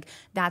be, like,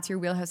 that's your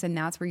wheelhouse and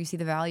that's where you see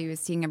the value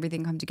is seeing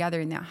everything come together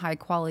in that high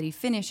quality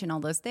finish and all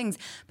those things.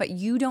 But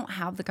you don't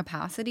have the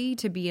capacity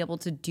to be able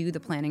to do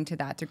the planning to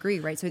that degree,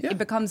 right? So it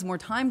becomes more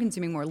time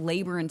consuming, more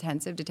labor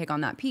intensive to take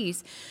on that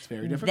piece. It's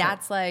very difficult.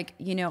 That's like,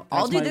 you know,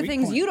 I'll do my the weak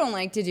things point. you don't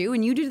like to do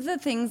and you do the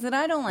things that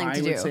I don't like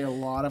to do. I would say a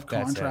lot of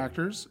That's it.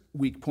 contractors'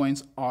 weak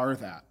points are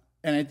that.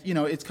 And it, you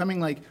know, it's coming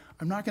like,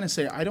 I'm not going to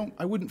say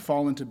I wouldn't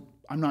fall into,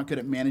 I'm not good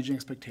at managing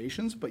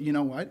expectations, but you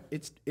know what?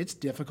 It's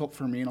difficult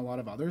for me and a lot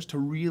of others to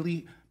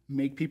really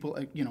make people,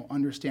 you know,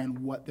 understand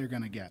what they're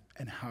going to get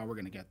and how we're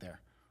going to get there.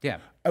 Yeah.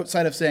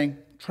 Outside of saying,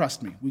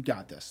 trust me, we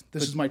got this.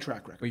 This is my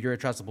track record. But you're a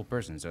trustable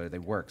person, so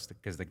it works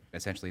because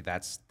essentially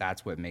that's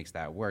what makes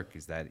that work.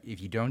 Is that if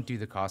you don't do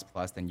the cost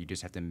plus, then you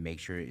just have to make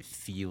sure it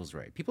feels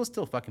right. People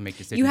still fucking make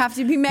decisions. You have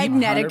to be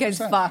magnetic as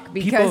 100%. fuck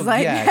because, People,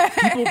 like,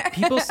 yeah,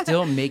 people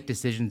still make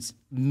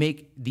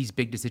these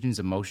big decisions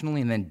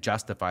emotionally and then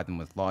justify them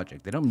with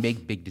logic. They don't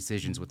make big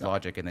decisions with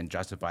logic and then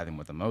justify them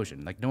with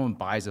emotion. Like no one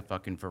buys a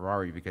fucking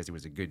Ferrari because it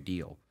was a good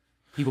deal.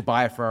 People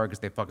buy a Ferrari because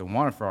they fucking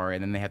want a Ferrari,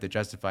 and then they have to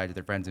justify it to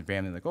their friends and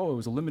family, like, oh, it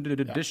was a limited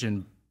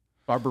edition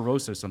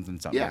Barbarossa something.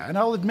 Yeah, and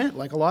I'll admit,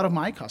 like a lot of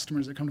my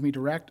customers that come to me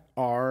direct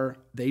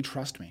they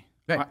trust me.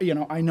 Right.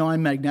 I know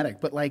I'm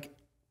magnetic, but like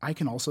I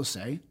can also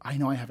say, I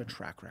know I have a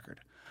track record.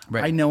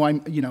 Right. I know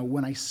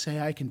when I say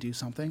I can do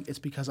something, it's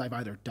because I've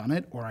either done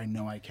it or I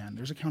know I can.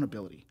 There's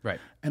accountability. Right.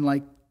 And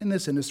like in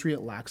this industry,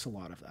 it lacks a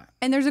lot of that.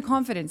 and there's a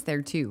confidence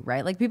there too,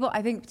 right? Like people,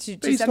 I think to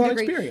Based some on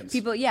degree, experience.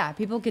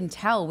 people can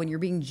tell when you're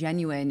being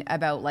genuine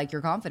about like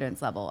your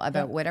confidence level,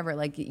 about whatever.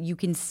 Like you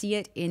can see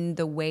it in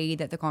the way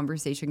that the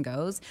conversation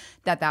goes,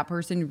 that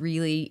person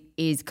really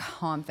is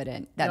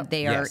confident that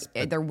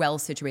they're well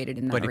situated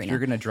in that But arena. if you're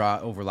going to draw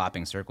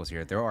overlapping circles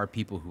here, there are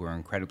people who are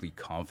incredibly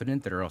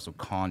confident that are also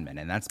con men,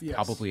 and that's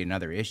probably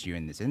another issue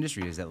in this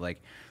industry. Is that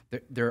like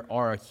there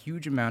are a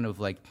huge amount of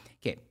like,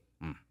 okay.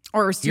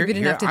 or stupid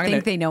enough to I'm think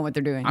gonna- they know what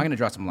they're doing. I'm going to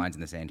draw some lines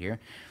in the sand here.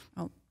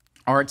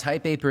 Are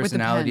type A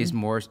personalities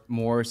pen.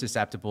 more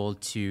susceptible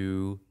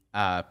to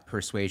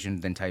persuasion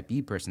than type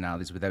B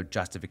personalities without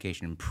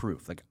justification and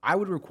proof? Like I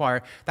would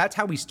require, that's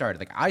how we started.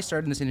 Like I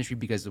started in this industry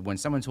because when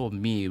someone told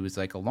me it was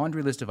like a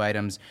laundry list of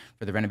items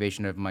for the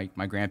renovation of my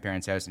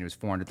grandparents' house and it was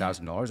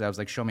 $400,000, I was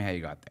like, show me how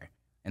you got there.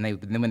 And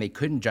then when they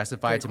couldn't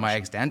justify it to my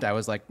extent, I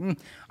was like,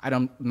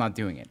 I'm not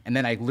doing it. And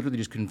then I literally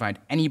just couldn't find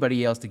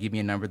anybody else to give me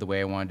a number the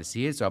way I wanted to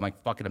see it. So I'm like,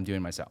 fuck it, I'm doing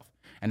it myself.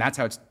 And that's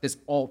how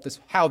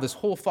how this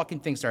whole fucking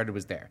thing started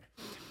was there.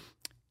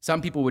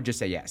 Some people would just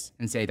say yes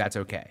and say that's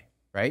okay,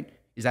 right?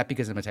 Is that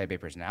because I'm a type A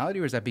personality,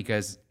 or is that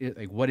because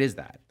what is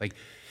that? Like,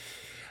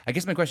 I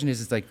guess my question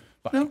is, it's like,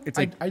 No, it's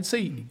like I'd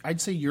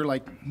say you're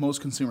like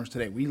most consumers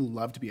today. We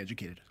love to be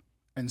educated.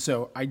 And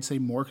so I'd say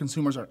more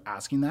consumers are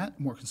asking that.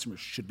 More consumers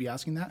should be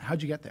asking that.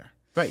 How'd you get there?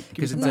 right,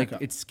 because some it's like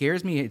backup. it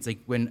scares me. It's like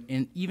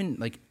even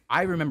like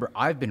I remember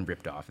I've been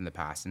ripped off in the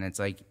past, and it's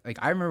like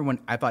I remember when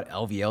I thought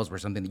LVLs were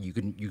something that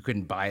you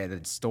couldn't buy at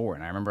a store,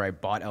 and I remember I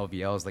bought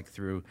LVLs like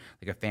through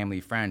like a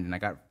family friend, and I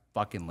got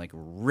fucking like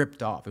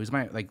ripped off. It was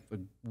my like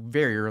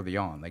very early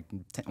on, like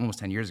almost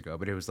 10 years ago.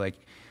 But it was like,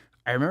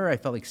 I remember I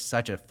felt like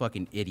such a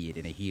fucking idiot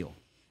in a heel.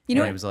 You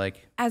know, it was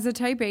like, as a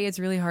type A, it's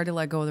really hard to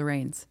let go of the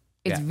reins.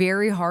 It's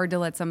very hard to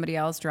let somebody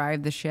else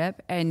drive the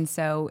ship. And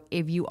so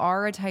if you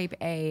are a type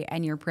A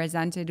and you're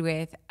presented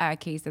with a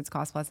case that's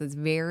cost plus, that's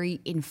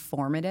very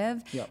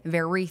informative,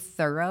 very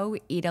thorough,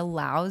 it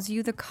allows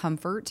you the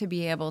comfort to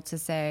be able to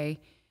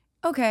say,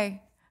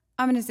 okay,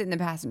 I'm going to sit in the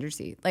passenger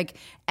seat. Like,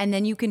 and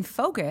then you can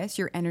focus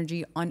your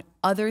energy on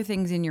other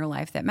things in your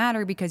life that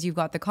matter because you've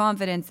got the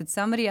confidence that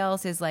somebody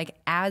else is like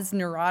as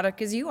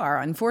neurotic as you are,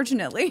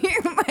 unfortunately.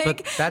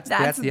 Like, but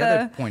that's the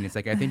other point. It's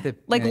like, I think that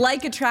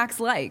like attracts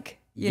like.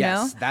 You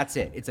know? That's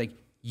it. It's like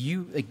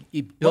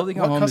building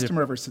a home. What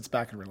customer ever sits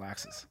back and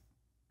relaxes?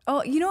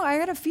 Oh, I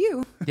got a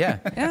few. Yeah.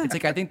 It's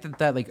like I think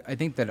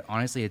that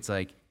honestly, it's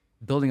like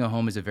building a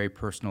home is a very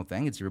personal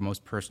thing. It's your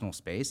most personal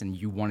space, and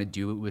you want to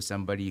do it with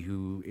somebody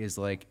who is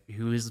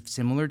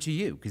similar to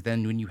you. Because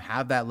then when you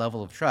have that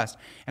level of trust,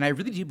 and I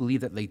really do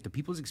believe that like the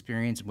people's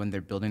experience when they're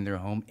building their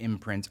home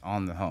imprints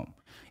on the home.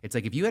 It's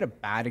like if you had a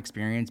bad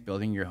experience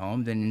building your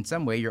home, then in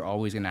some way you're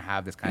always going to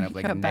have this kind of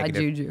like negative bad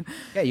juju.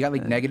 Yeah, you got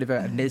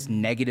like this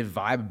negative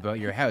vibe about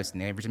your house,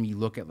 and every time you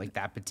look at like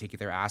that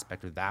particular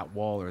aspect of that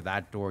wall or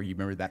that door, you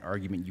remember that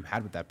argument you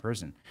had with that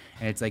person,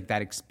 and it's like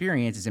that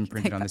experience is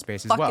imprinted on the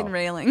space as well. Fucking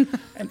railing.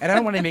 And I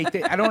don't want to make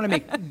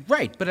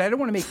right, but I don't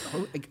want to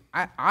make like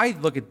I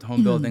look at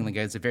home building like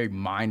as a very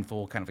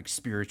mindful kind of like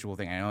spiritual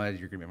thing. I know that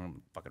you're gonna be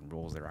fucking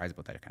rolls their eyes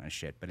about that kind of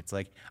shit, but it's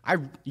like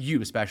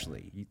you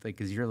especially like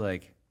because you're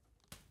like.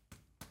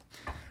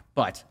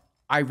 But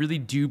I really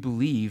do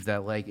believe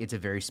that like it's a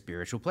very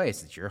spiritual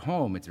place. It's your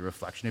home. It's a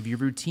reflection of your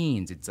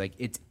routines. It's like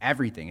it's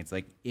everything. It's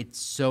like it's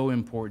so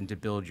important to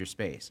build your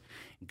space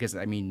because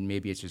I mean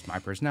maybe it's just my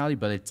personality,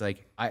 but it's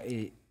like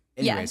anyways.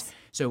 Yes.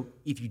 So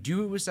if you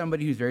do it with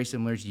somebody who's very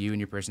similar to you and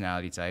your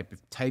personality type,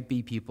 if type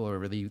B people are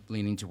really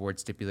leaning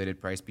towards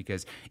stipulated price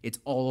because it's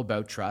all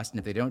about trust, and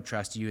if they don't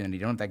trust you and they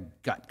don't have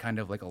that gut kind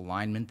of like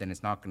alignment, then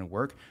it's not going to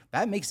work.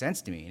 That makes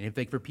sense to me. And if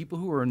like for people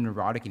who are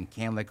neurotic and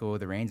can't let go of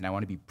the reins, and I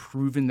want to be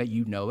proven that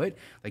you know it,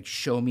 like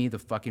show me the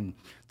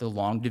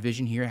long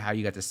division here, how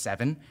you got to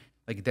 7.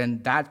 Like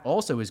then that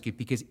also is good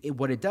because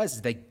what it does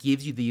is that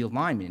gives you the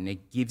alignment and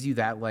it gives you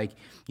that like,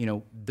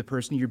 the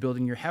person you're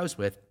building your house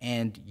with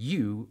and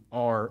you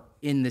are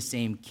in the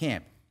same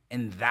camp.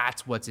 And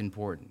that's what's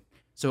important.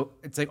 So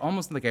it's like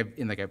almost like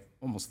I've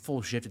almost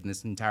full shifted in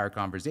this entire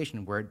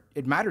conversation where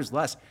it matters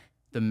less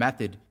the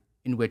method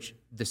in which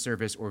the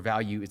service or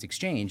value is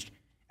exchanged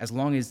as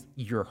long as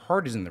your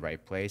heart is in the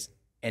right place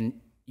and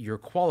you're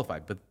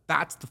qualified. But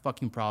that's the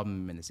fucking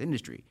problem in this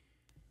industry.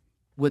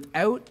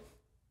 Without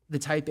the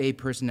type A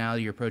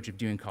personality or approach of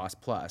doing cost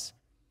plus,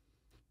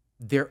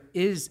 there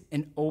is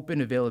an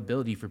open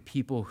availability for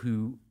people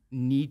who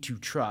need to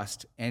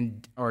trust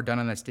and are done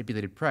on that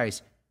stipulated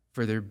price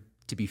for there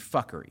to be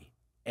fuckery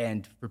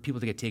and for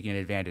people to get taken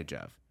advantage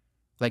of.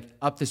 Like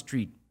up the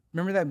street.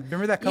 Remember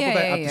that couple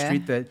up the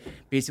street that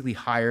basically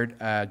hired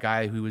a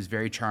guy who was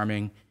very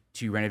charming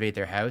to renovate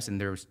their house, and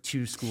there was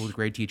 2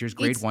 grade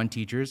 1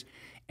 teachers,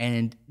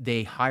 and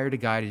they hired a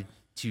guy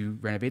to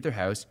renovate their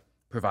house,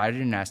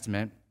 provided an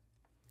estimate.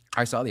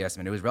 I saw the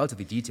estimate. It was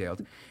relatively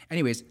detailed.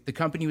 Anyways, the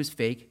company was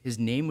fake. His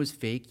name was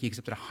fake. He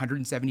accepted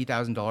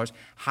 $170,000,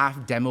 half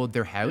demoed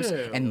their house,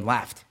 and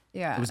left.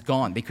 Yeah. It was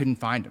gone. They couldn't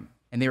find him,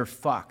 and they were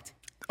fucked.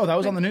 Oh, that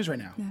was on the news right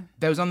now. Yeah.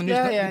 That was on the news.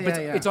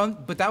 It's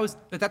on. But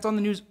that's on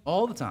the news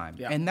all the time.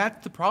 Yeah. And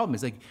that's the problem.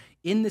 Is like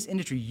in this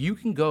industry, you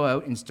can go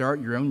out and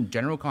start your own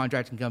general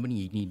contracting company.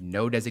 You need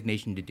no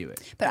designation to do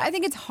it. But I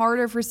think it's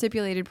harder for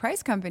stipulated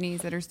price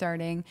companies that are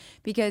starting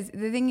because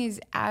the thing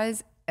is,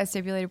 as a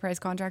stipulated price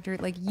contractor,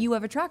 like you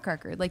have a track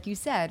record, like you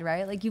said,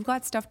 right? Like you've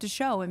got stuff to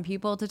show and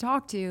people to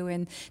talk to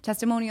and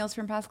testimonials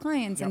from past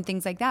clients and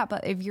things like that.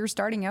 But if you're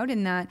starting out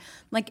in that,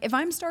 like if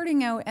I'm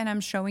starting out and I'm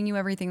showing you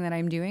everything that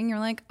I'm doing, you're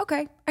like,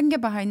 okay, I can get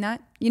behind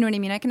that. You know what I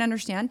mean? I can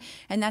understand.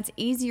 And that's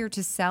easier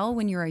to sell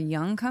when you're a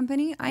young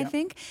company, I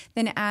think,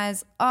 than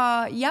as,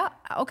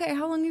 okay,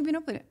 how long have you been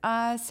open?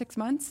 6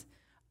 months.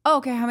 Oh,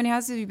 okay, how many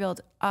houses have you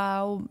built?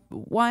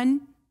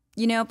 1.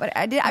 But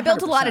I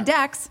built a lot of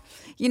decks,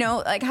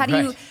 like how do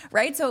you,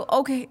 right? So,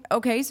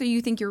 okay. So you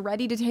think you're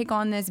ready to take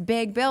on this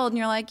big build and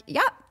you're like,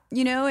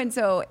 and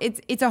so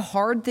it's a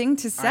hard thing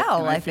to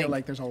sell. I feel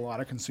like there's a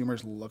lot of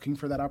consumers looking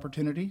for that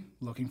opportunity,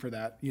 looking for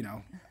that,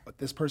 but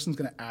this person's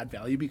going to add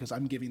value because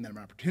I'm giving them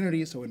an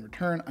opportunity. So in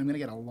return, I'm going to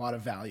get a lot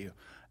of value,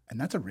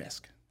 and that's a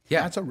risk.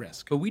 Yeah, that's a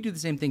risk. But we do the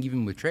same thing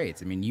even with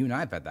trades. I mean, you and I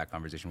have had that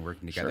conversation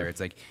working together. Sure.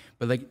 It's like,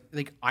 but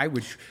like I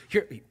would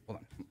here. Hold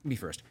on, me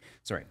first.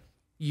 Sorry.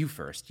 You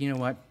first. You know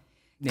what?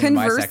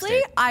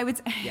 Conversely, I would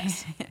say,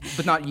 yes,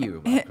 but not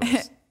you.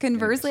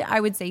 Conversely, I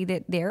would say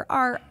that there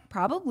are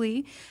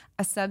probably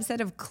a subset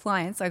of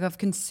clients, like of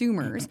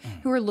consumers,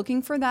 who are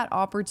looking for that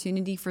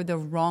opportunity for the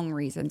wrong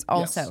reasons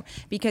also,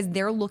 because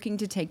they're looking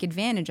to take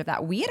advantage of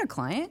that. We had a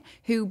client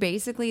who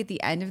basically at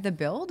the end of the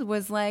build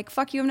was like,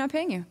 fuck you, I'm not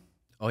paying you.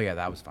 Oh yeah,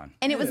 that was fun.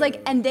 And it was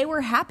like, and they were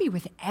happy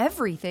with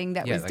everything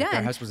that was like their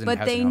done. house was in But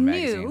House they and Home knew,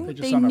 magazine. They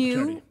just saw an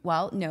opportunity.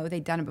 well, no,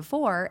 they'd done it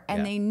before, and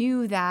Yeah. they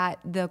knew that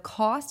the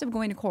cost of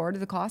going to court, or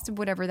the cost of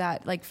whatever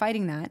that, like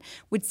fighting that,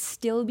 would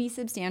still be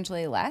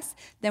substantially less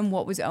than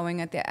what was owing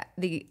at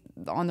the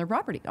on their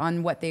property,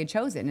 on what they had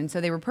chosen. And so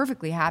they were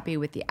perfectly happy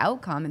with the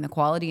outcome and the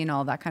quality and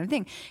all that kind of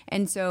thing.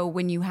 And so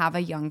when you have a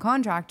young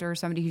contractor,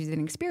 somebody who's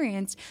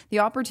inexperienced, the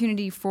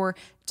opportunity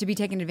to be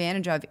taken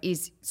advantage of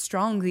is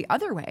strong the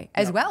other way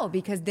as well,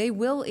 because they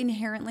will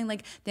inherently,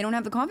 like, they don't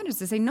have the confidence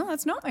to say, no,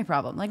 that's not my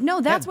problem. Like,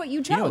 no, that's what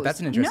you chose. You know, that's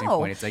an interesting No,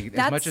 point. It's like,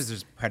 as much as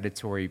there's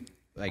predatory,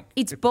 like,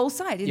 it's both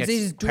sides. yeah,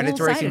 It's dual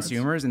predatory sided.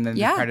 consumers and then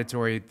Yeah. the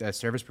predatory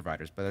service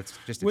providers. But that's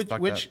just it's fucked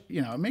Which up.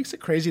 you know, it makes it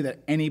crazy that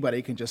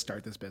anybody can just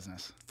start this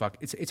business. Fuck,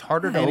 it's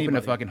harder to open a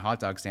Anybody. fucking hot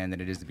dog stand than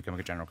it is to become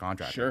a general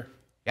contractor. Sure.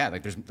 Yeah,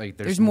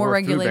 there's more food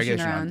regulation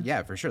around.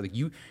 Yeah, for sure. Like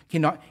you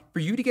cannot, for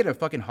you to get a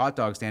fucking hot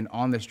dog stand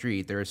on the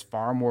street, there is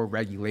far more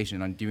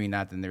regulation on doing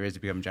that than there is to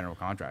become a general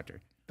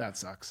contractor. That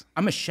sucks.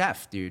 I'm a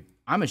chef, dude.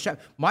 I'm a chef.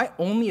 My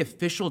only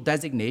official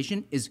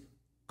designation is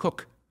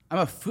cook.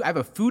 I have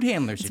a food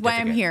handler That's certificate. why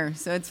I'm here.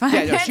 So it's fine.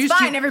 Yeah, no, It's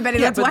fine, everybody.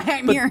 yeah, That's why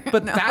I'm here.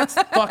 But No. that's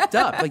fucked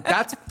up. Like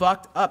that's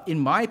fucked up. In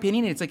my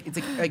opinion, it's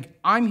like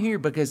I'm here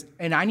because,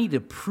 and I need to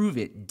prove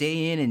it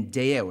day in and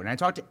day out. When I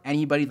talk to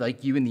anybody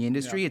like you in the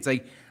industry, it's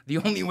like the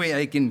only way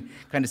I can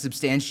kind of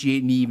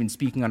substantiate me even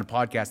speaking on a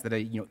podcast that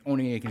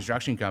owning a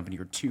construction company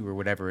or two or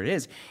whatever it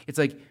is. It's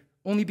like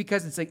only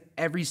because it's like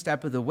every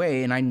step of the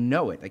way, and I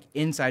know it like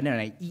inside and out.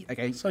 And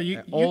I eat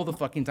all the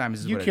fucking time.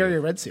 This is You what I carry do.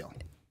 a red seal.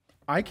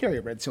 I carry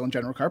a red seal in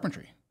general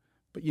carpentry.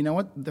 But you know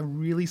what? The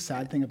really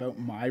sad thing about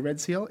my red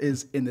seal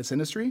is in this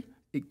industry,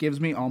 it gives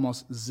me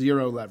almost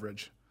zero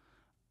leverage.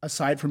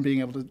 Aside from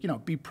being able to,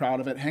 be proud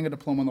of it, hang a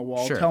diploma on the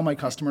wall, Sure. tell my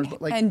customers,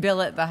 but like, And bill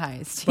it the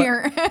highest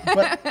here.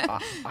 but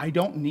I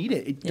don't need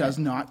it. It does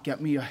not get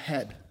me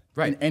ahead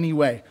Right. in any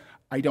way.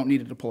 I don't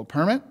need it to pull a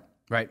permit.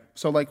 Right.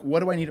 So like,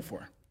 what do I need it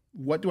for?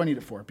 What do I need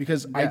it for?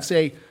 Because I'd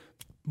say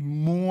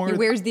more.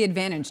 Where's the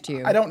advantage to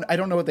you? I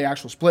don't know what the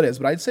actual split is,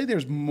 but I'd say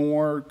there's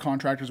more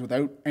contractors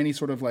without any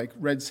sort of like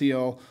red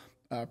seal,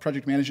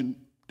 project management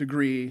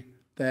degree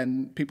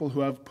than people who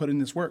have put in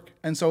this work.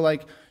 And so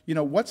like,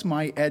 what's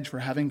my edge for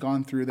having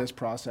gone through this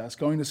process,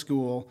 going to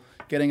school,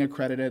 getting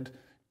accredited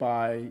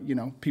by,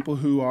 people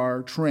who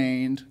are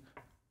trained?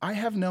 I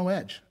have no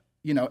edge.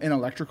 In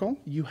electrical,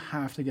 you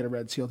have to get a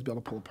red seal to be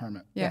able to pull a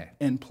permit. Yeah.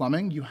 In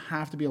plumbing, you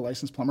have to be a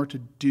licensed plumber to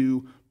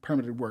do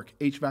permitted work.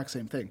 HVAC,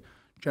 same thing.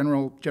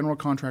 General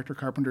contractor,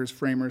 carpenters,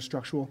 framers,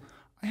 structural.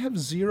 I have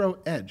zero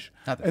edge.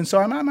 Nothing. And so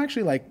I'm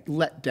actually like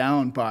let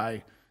down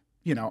by,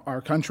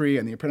 our country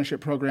and the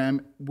apprenticeship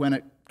program when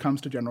it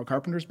comes to general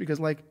carpenters, because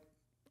like,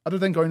 other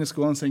than going to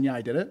school and saying, yeah,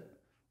 I did it,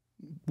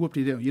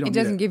 whoop-de-doo. You don't It need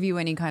doesn't give you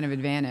any kind of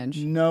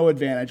advantage. no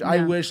advantage.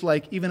 I wish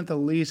like, even at the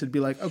least, it'd be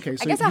like, okay,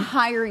 so I guess a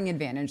hiring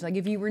advantage. Like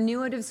if you were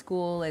new out of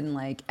school and Who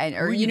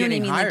are you know what I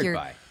getting mean? hired Like you're,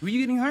 by? Who are you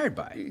getting hired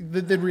by?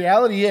 the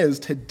reality is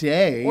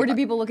today. or do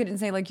people look at it and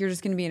say like you're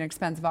just going to be an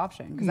expensive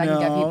option? Because I can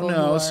get people who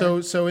No.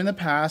 are, So in the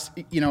past,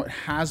 it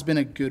has been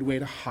a good way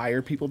to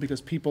hire people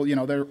because people,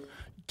 they're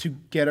to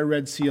get a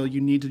red seal,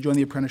 you need to join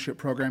the apprenticeship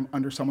program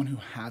under someone who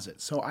has it.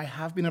 So I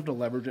have been able to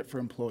leverage it for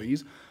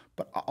employees,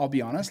 but I'll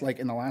be honest, like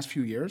in the last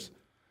few years,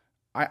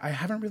 I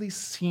haven't really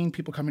seen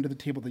people coming to the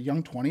table, the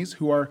young 20s,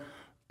 who are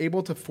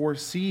able to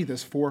foresee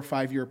this 4 or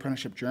 5 year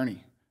apprenticeship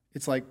journey.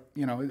 It's like,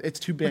 it's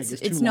too big. It's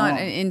too not long.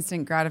 an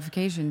instant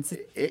gratification.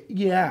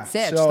 Yeah.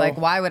 Sitch. So like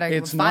why would I?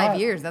 it's 5 not-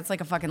 years. That's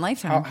like a fucking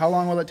lifetime. How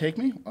long will it take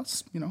me? Well,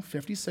 it's,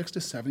 56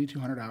 to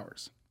 7,200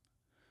 hours.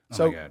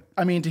 So, my God.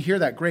 I mean, to hear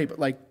that, great, but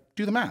like,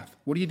 do the math.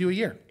 What do you do a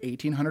year?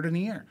 1,800 in a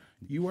year.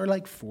 You are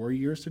like 4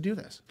 years to do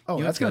this. Oh,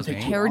 know that's what going to kills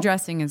take me? too long.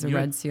 Hairdressing is a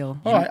red seal.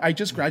 Oh, I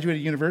just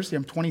graduated university.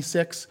 I'm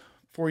 26,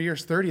 4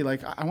 years, 30.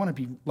 Like, I want to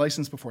be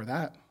licensed before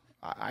that.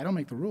 I don't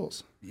make the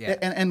rules. Yeah.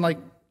 And like,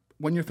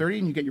 when you're 30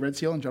 and you get your red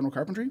seal in general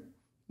carpentry,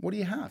 what do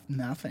you have?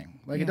 Nothing.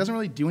 Like, it doesn't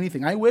really do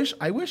anything. I wish,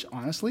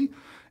 honestly,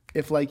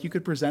 if like you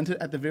could present it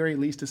at the very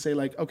least to say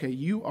like, okay,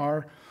 you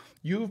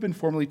have been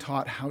formally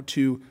taught how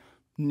to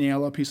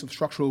nail a piece of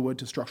structural wood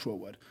to structural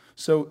wood.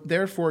 So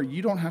therefore,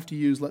 you don't have to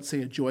use, let's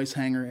say, a joist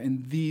hanger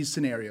in these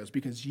scenarios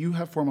because you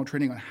have formal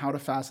training on how to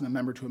fasten a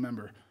member to a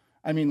member.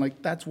 I mean,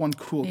 like, that's one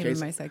cool Even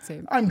case. my sex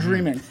tape. I'm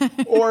dreaming.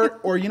 or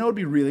what'd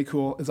be really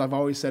cool, as I've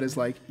always said, is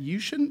like, you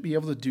shouldn't be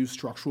able to do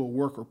structural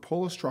work or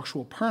pull a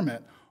structural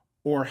permit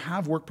or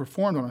have work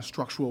performed on a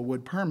structural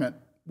wood permit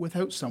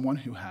without someone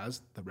who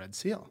has the red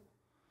seal.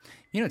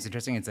 It's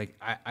interesting. It's like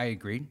I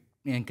agree,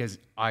 and because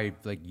I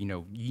like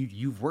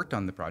you've worked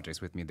on the projects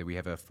with me that we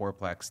have a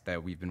fourplex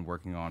that we've been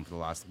working on for the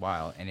last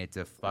while, and it's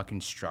a fucking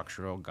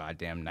structural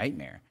goddamn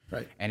nightmare.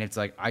 Right. And it's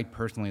like I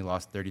personally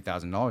lost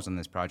 $30,000 on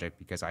this project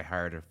because I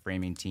hired a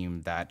framing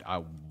team that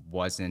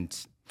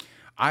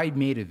I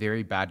made a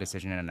very bad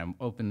decision, and I'm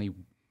openly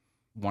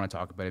want to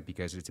talk about it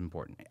because it's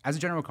important. As a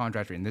general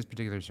contractor in this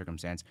particular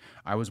circumstance,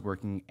 I was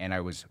working and I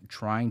was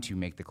trying to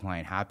make the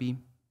client happy.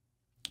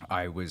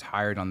 I was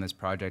hired on this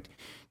project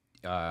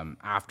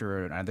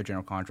after another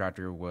general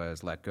contractor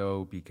was let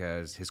go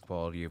because his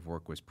quality of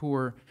work was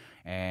poor,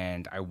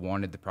 and I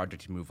wanted the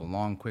project to move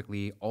along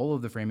quickly. All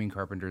of the framing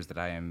carpenters that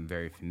I am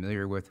very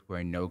familiar with, who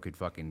I know could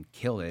fucking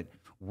kill it,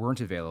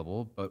 weren't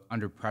available, but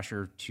under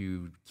pressure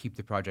to keep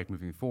the project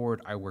moving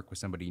forward, I worked with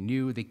somebody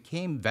new. They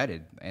came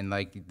vetted, and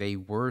like they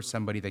were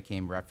somebody that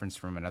came referenced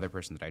from another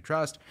person that I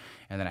trust,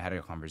 and then I had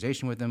a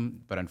conversation with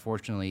them, but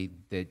unfortunately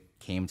it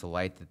came to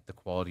light that the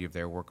quality of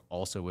their work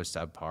also was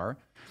subpar.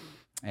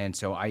 And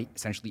so I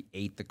essentially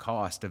ate the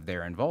cost of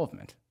their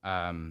involvement,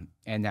 and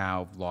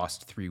now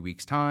lost 3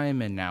 weeks'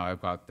 time. And now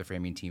I've got the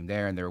framing team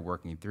there, and they're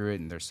working through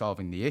it, and they're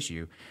solving the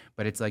issue.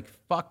 But it's like,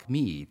 fuck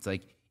me. It's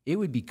like, it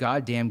would be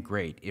goddamn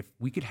great if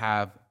we could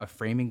have a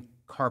framing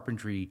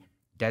carpentry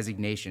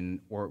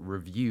designation or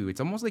review. It's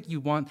almost like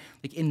you want,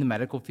 like in the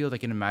medical field, I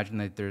can imagine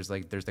that there's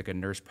like a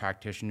nurse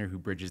practitioner who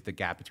bridges the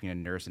gap between a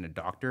nurse and a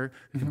doctor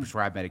who can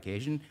prescribe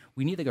medication.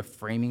 We need like a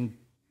framing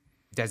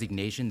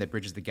designation that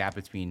bridges the gap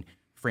between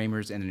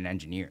framers and an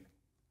engineer,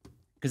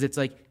 because it's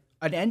like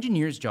an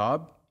engineer's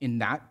job in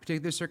that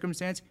particular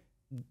circumstance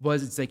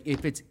was, it's like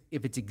if it's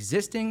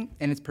existing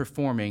and it's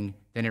performing,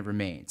 then it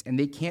remains, and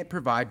they can't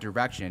provide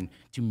direction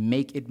to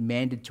make it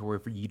mandatory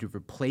for you to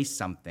replace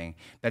something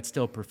that's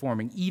still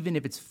performing, even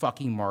if it's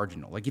fucking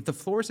marginal. Like if the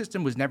floor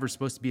system was never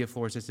supposed to be a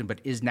floor system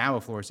but is now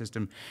a floor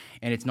system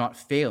and it's not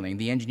failing,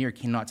 the engineer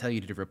cannot tell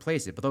you to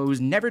replace it, but though it was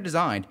never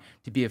designed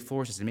to be a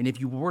floor system. And if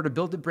you were to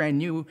build it brand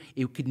new,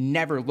 it could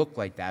never look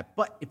like that.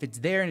 But if it's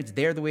there and it's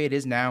there the way it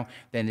is now,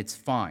 then it's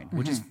fine,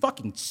 which is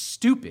fucking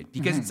stupid,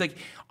 because it's like,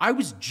 I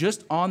was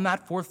just on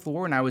that fourth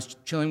floor and I was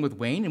chilling with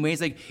Wayne, and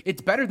Wayne's like,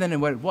 it's better than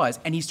what it was.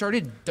 And he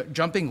started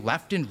jumping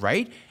left and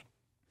right,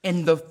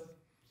 and the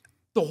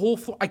whole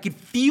floor, I could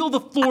feel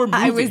the floor moving.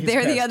 I was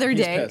there the other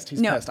day.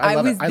 He's pissed.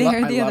 I was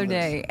there the other this.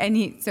 day,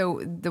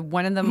 and the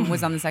one of them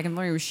was on the second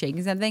floor. He was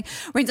shaking something.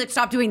 Wayne's like,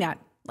 "Stop doing that!"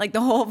 Like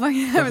the whole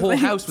fucking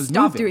house was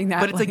stop moving. doing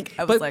that. But it's like,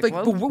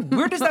 but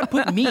where does that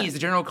put me as a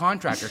general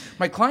contractor?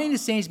 My client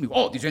is saying to me,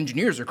 "Oh, these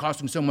engineers are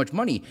costing so much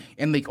money,"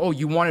 and like, "Oh,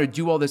 you want to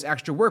do all this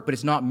extra work, but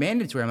it's not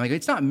mandatory." I'm like,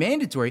 "It's not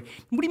mandatory.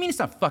 What do you mean it's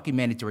not fucking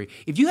mandatory?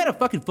 If you had a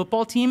fucking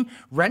football team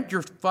rent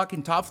your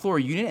fucking top floor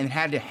unit and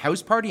had a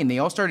house party and they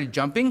all started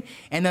jumping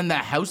and then the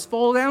house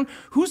fall down,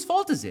 whose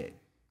fault is it?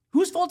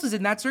 Whose fault is it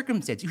in that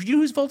circumstance? You know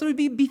whose fault it would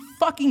be? It'd be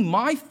fucking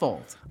my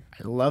fault."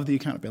 I love the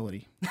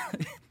accountability.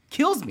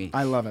 Kills me.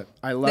 I love it.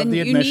 I love Then the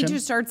you admission. need to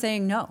start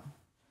saying no.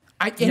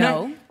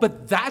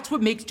 But that's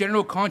what makes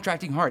general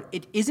contracting hard.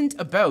 It isn't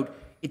about,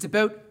 it's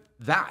about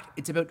that.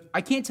 It's about,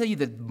 I can't tell you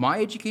that my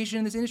education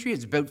in this industry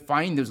is about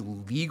finding those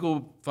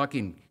legal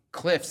fucking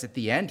cliffs at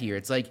the end here.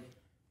 It's like,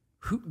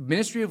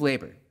 Ministry of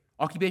Labor,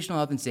 Occupational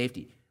Health and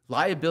Safety,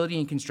 liability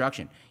and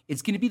construction.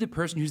 It's going to be the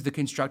person who's the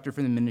constructor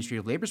from the Ministry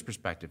of Labor's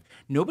perspective.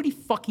 Nobody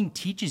fucking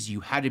teaches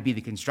you how to be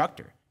the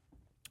constructor.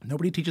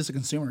 Nobody teaches the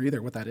consumer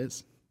either what that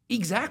is.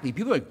 Exactly.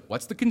 People are like,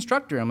 what's the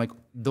constructor? I'm like,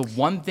 the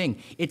one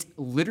thing. It's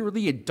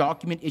literally a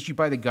document issued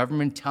by the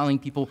government telling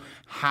people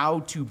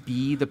how to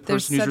be the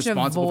person who's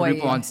responsible for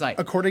people on site.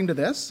 According to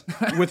this,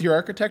 with your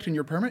architect and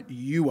your permit,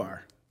 you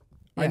are.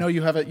 Yeah. I know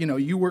you have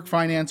you work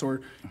finance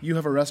or you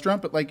have a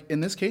restaurant, but like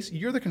in this case,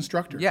 you're the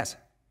constructor. Yes.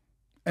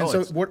 And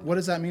so what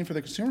does that mean for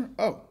the consumer?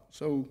 Oh,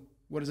 so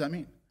what does that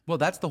mean? Well,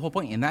 that's the whole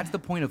point. And that's the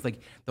point of like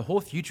the whole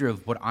future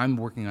of what I'm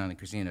working on. And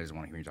Christina doesn't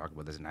want to hear me talk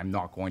about this, and I'm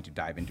not going to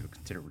dive into it,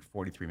 consider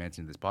 43 minutes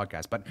into this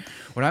podcast. But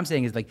what I'm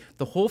saying is like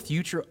the whole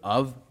future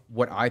of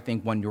what I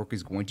think One York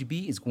is going to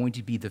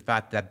be the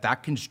fact that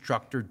that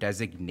constructor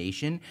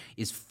designation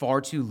is far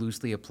too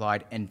loosely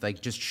applied and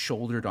like just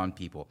shouldered on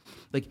people.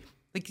 Like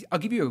I'll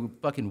give you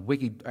a fucking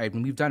wiki.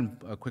 We've done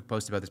a quick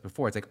post about this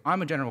before. It's like,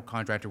 I'm a general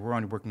contractor. We're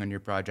working on your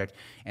project,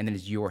 and then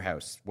it's your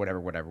house, whatever.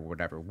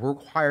 We're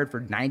hired for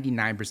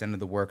 99%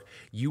 of the work.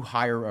 You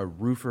hire a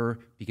roofer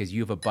because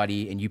you have a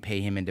buddy and you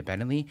pay him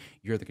independently.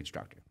 You're the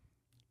constructor.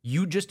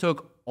 You just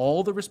took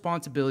all the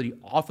responsibility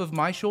off of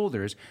my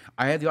shoulders.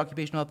 I have the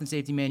Occupational Health and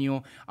Safety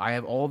Manual. I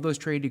have all of those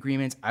trade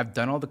agreements. I've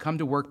done all the come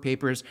to work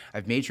papers.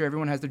 I've made sure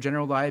everyone has their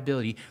general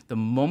liability. The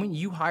moment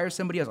you hire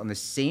somebody else on the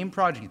same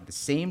project at the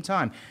same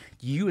time,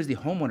 you as the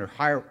homeowner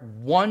hire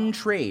one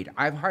trade.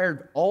 I've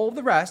hired all of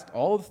the rest.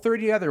 All of the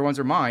 30 other ones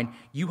are mine.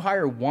 You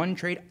hire one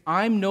trade.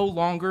 I'm no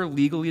longer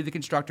legally the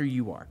constructor.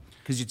 You are,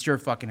 because it's your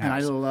fucking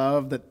house. And I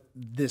love that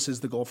this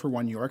is the goal for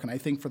One York, and I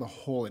think for the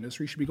whole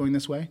industry should be going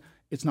this way.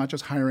 It's not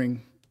just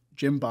hiring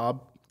Jim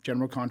Bob,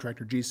 general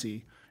contractor,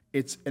 GC.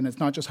 It's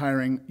not just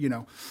hiring,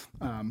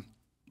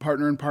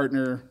 partner and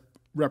partner,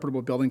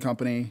 reputable building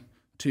company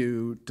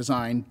to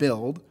design,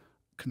 build,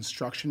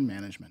 construction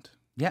management.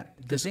 Yeah,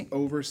 this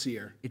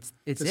overseer. It's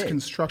this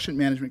construction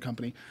management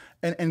company,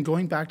 and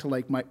going back to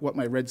like what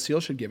my red seal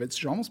should give, it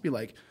should almost be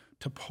like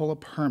to pull a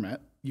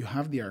permit. You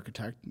have the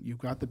architect, you've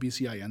got the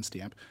BCIN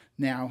stamp.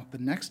 Now the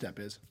next step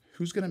is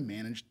who's going to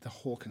manage the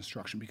whole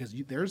construction, because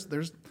there's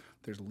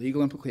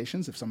legal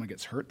implications if someone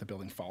gets hurt, the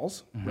building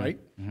falls, right?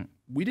 Mm-hmm.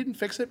 We didn't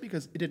fix it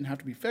because it didn't have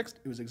to be fixed.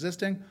 It was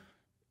existing.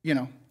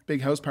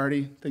 Big house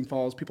party, thing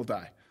falls, people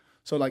die.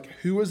 So like,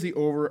 who is the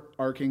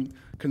overarching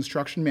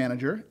construction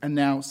manager? And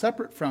now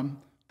separate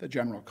from the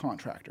general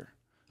contractor.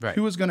 Right.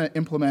 Who is going to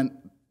implement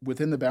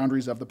within the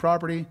boundaries of the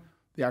property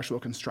the actual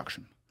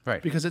construction?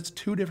 Right. Because it's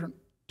two different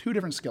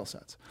skill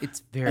sets.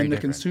 It's very and the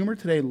different. consumer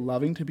today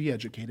loving to be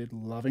educated,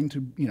 loving to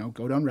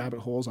go down rabbit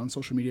holes on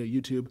social media,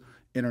 YouTube,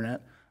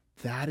 internet.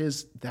 That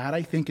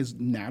I think is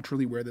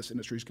naturally where this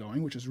industry is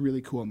going, which is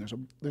really cool.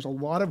 And there's a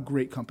lot of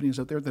great companies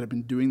out there that have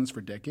been doing this for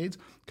decades.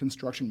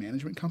 Construction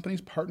management companies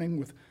partnering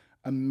with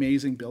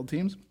amazing build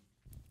teams,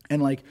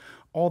 and like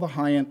all the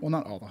high end, well,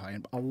 not all the high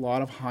end, but a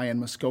lot of high end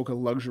Muskoka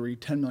luxury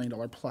 $10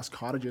 million plus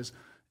cottages.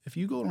 If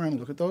you go around and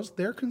look at those,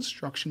 they're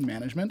construction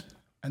management,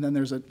 and then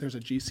there's a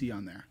GC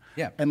on there.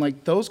 Yeah. And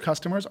like those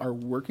customers are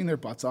working their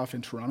butts off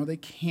in Toronto. They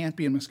can't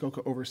be in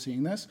Muskoka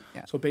overseeing this.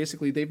 Yeah. So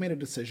basically, they've made a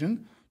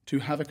decision to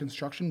have a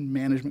construction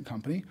management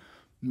company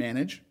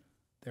manage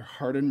their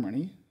hard-earned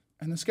money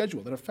and the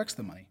schedule that affects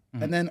the money.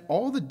 Mm-hmm. And then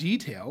all the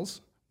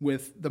details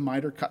with the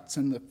miter cuts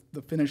and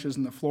the finishes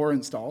and the floor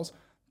installs,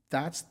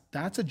 that's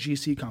a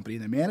GC company.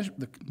 The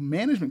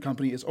management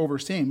company is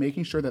overseeing,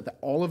 making sure that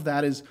all of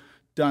that is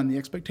done, the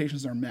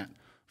expectations are met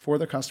for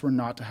the customer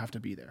not to have to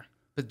be there.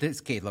 But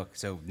this, okay, look.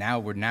 So now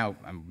we got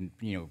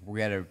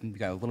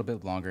a little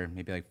bit longer,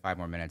 maybe like 5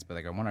 more minutes. But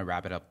like I want to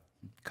wrap it up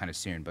kind of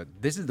soon. But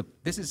this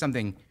is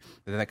something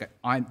that like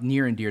I'm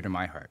near and dear to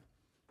my heart.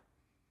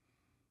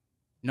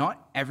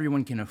 Not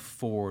everyone can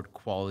afford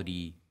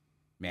quality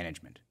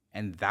management,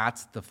 and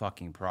that's the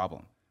fucking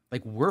problem.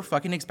 Like we're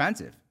fucking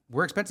expensive.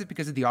 We're expensive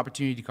because of the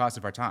opportunity cost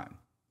of our time.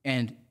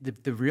 And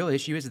the real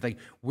issue is that like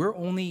we're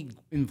only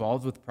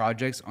involved with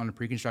projects on a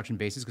pre-construction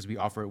basis because we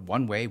offer it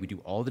one way. We do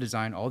all the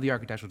design, all the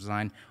architectural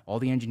design, all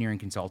the engineering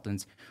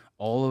consultants,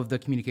 all of the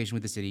communication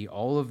with the city,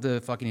 all of the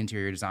fucking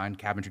interior design,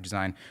 cabinetry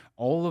design,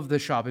 all of the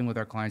shopping with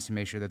our clients to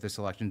make sure that the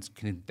selections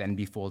can then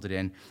be folded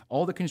in,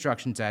 all the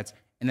construction sets,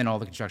 and then all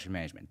the construction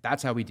management.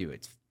 That's how we do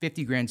it. It's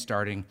 $50,000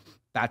 starting.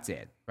 That's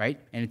it, right?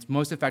 And it's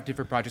most effective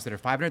for projects that are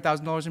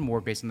 $500,000 or more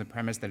based on the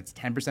premise that it's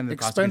 10% of the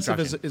cost of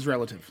construction. Expensive is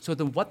relative. So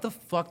then what the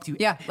fuck do you...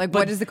 Yeah, like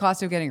what is the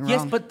cost of getting it Yes,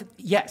 wrong?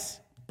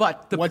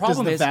 but the what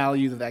problem does is... the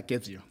value that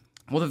gives you?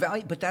 Well, the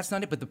value, but that's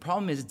not it. But the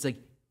problem is it's like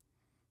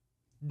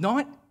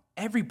not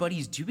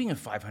everybody's doing a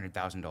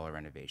 $500,000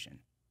 renovation.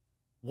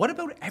 What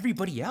about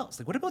everybody else?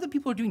 Like, what about the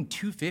people who are doing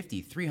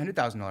 $250,000,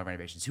 $300,000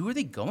 renovations? Who are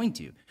they going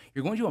to?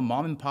 You're going to a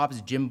mom and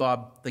pop's Jim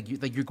Bob.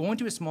 You're going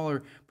to a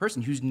smaller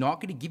person who's not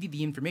going to give you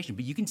the information,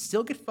 but you can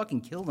still get fucking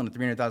killed on a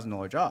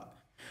 $300,000 job,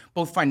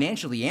 both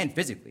financially and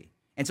physically.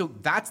 And so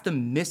that's the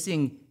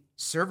missing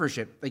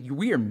servership. Like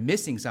we are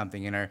missing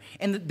something in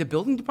and the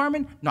building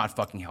department not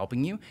fucking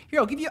helping you. Here,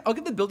 I'll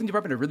give the building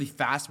department a really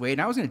fast way. And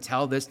I was going to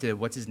tell this to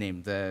what's his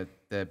name, the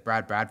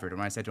Brad Bradford.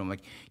 When I said to him,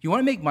 like, you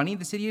want to make money in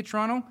the city of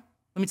Toronto?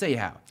 Let me tell you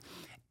how.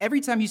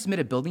 Every time you submit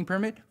a building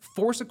permit,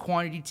 force a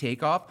quantity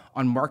takeoff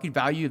on market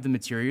value of the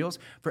materials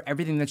for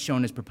everything that's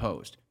shown as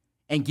proposed.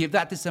 And give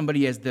that to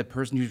somebody as the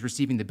person who's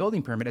receiving the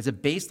building permit as a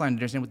baseline to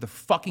understand what the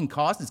fucking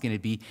cost is going to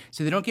be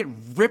so they don't get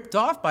ripped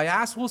off by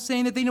assholes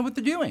saying that they know what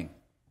they're doing.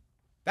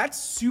 That's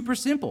super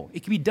simple.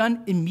 It can be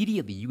done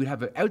immediately. You would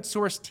have an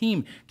outsourced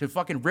team to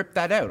fucking rip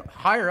that out.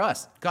 Hire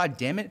us. God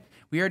damn it.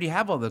 We already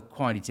have all the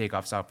quantity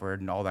takeoff software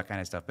and all that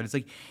kind of stuff. But it's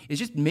like, it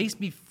just makes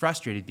me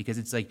frustrated because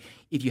it's like,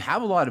 if you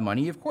have a lot of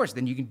money, of course,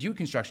 then you can do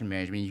construction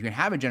management. You can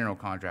have a general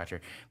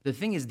contractor. But the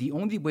thing is, the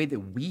only way that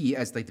we,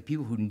 as like the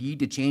people who need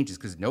to change this,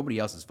 because nobody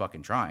else is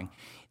fucking trying,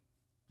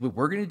 what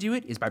we're going to do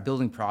it is by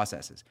building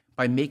processes,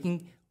 by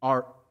making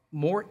our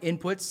more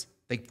inputs,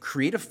 like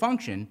create a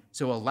function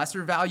so a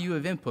lesser value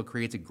of input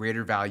creates a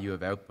greater value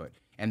of output.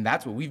 And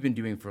that's what we've been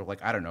doing for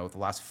like, I don't know, the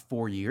last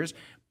 4 years.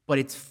 But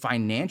it's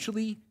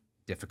financially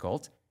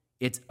difficult,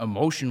 it's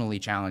emotionally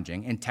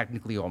challenging, and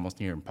technically almost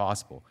near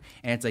impossible.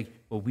 And it's like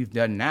what we've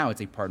done now,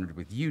 it's like partnered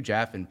with you,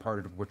 Jeff, and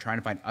we're trying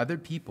to find other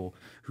people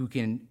who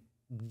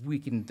we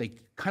can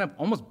like kind of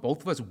almost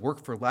both of us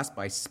work for less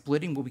by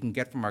splitting what we can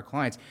get from our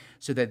clients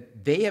so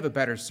that they have a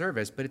better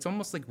service. But it's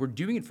almost like we're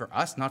doing it for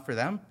us, not for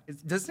them.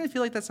 Doesn't it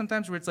feel like that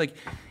sometimes where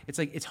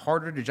it's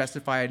harder to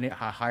justify a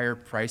higher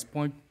price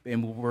point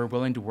and we're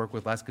willing to work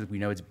with less because we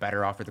know it's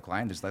better off for the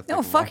client? There's less.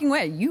 No fucking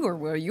way.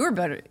 You're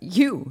better.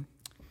 You.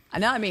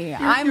 Not me.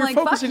 I'm you're like,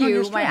 fuck focusing on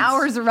your you. My strengths.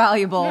 hours are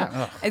valuable.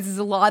 Yeah. It's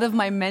a lot of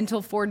my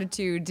mental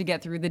fortitude to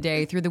get through the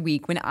day, through the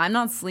week. When I'm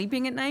not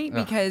sleeping at night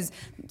because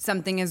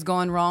something has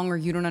gone wrong or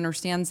you don't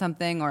understand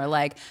something or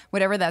like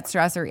whatever that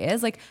stressor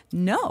is, like,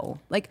 no.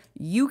 Like,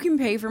 you can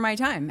pay for my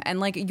time. And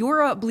like,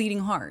 you're a bleeding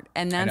heart.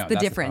 And that's the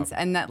difference.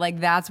 And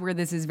that's where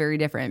this is very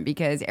different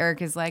because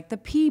Eric is like, the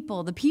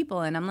people.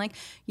 And I'm like,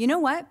 you know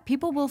what?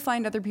 People will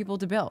find other people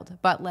to build.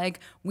 But like,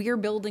 we are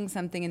building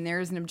something and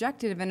there's an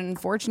objective. And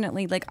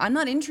unfortunately, like, I'm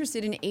not interested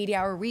in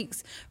 80-hour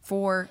weeks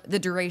for the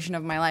duration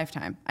of my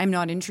lifetime. I'm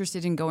not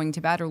interested in going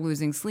to bed or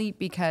losing sleep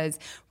because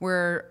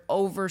we're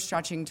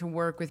overstretching to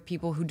work with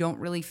people who don't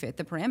really fit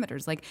the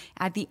parameters. Like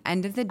at the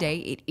end of the day,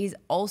 it is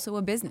also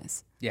a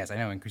business. Yes, I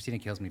know, and Christina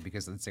kills me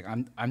because it's like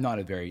I'm not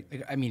a very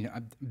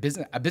a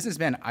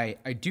businessman. I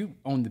do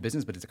own the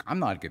business, but it's like I'm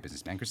not a good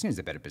businessman. Christina's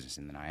a better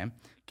businessman than I am.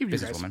 Give you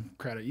guys Businesswoman.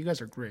 credit. You guys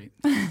are great.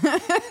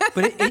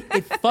 But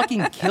it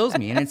fucking kills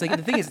me. And it's like,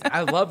 the thing is,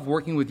 I love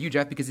working with you,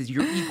 Jeff, because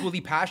you're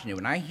equally passionate.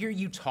 When I hear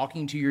you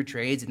talking to your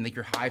trades and like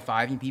you're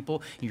high-fiving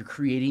people and you're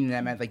creating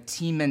that like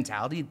team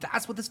mentality,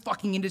 that's what this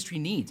fucking industry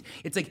needs.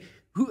 It's like,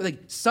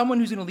 someone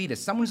who's going to lead us,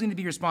 someone who's going to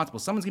be responsible,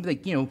 someone's going to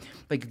be like,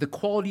 like the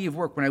quality of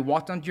work. When I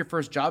walked onto your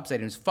first job site,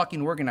 and it was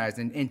fucking organized,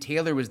 and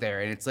Taylor was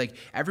there, and it's like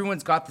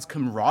everyone's got this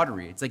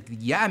camaraderie. It's like,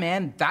 yeah,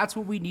 man, that's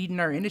what we need in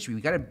our industry.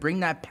 We got to bring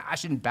that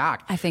passion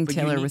back. I think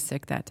Taylor was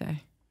sick that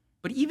day.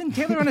 But even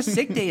Taylor on a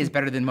sick day is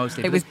better than most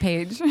days. It was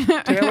Paige.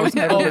 Taylor was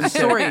never been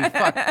sick. Sorry,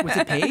 fuck. Was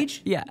it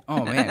Paige? Yeah.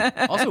 Oh man.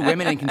 Also,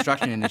 women in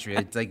construction industry.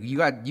 It's like you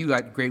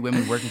got great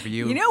women working for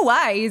you. You know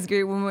why he's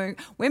great?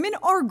 Women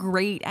are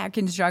great at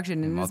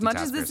construction, and as much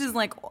as this is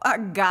like a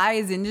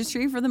guy's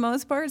industry for the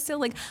most part, still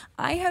like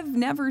I have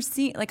never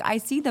seen I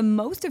see the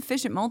most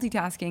efficient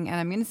multitasking, and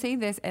I'm going to say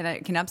this, and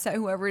it can upset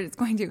whoever it's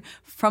going to,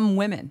 from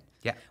women.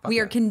 Yeah. We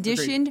are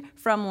conditioned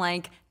from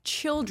like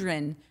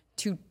children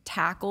to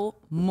tackle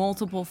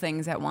multiple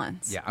things at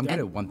once. Yeah, I'm good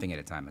at one thing at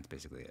a time. That's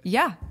basically it.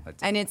 Yeah.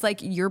 And it's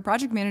like your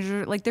project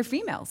manager, like they're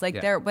females,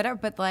 like they're whatever,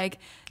 but like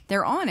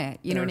they're on it.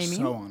 You know what I mean?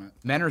 So on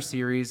it. Men are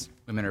series,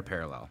 women are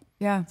parallel.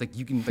 Yeah. It's like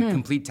you can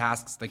complete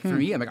tasks. Like for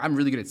me, I'm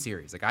really good at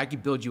series. Like I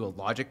could build you a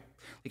logic.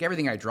 Like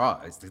everything I draw,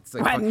 it's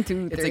like 1,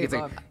 2, 3, it's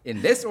like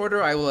in this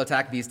order I will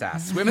attack these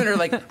tasks. Women are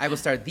like, I will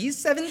start these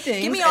 7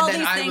 things, Give me all and then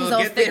these I things, will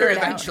I'll get figure there it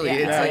out. eventually.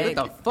 Yeah. It's like,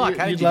 what the fuck?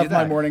 How did You'd you love do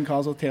that? my morning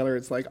calls with Taylor.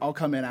 It's like I'll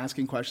come in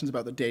asking questions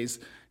about the days.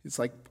 It's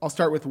like I'll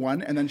start with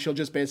one, and then she'll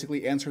just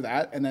basically answer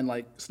that, and then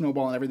like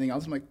snowball and everything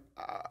else. I'm like,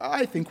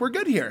 I think we're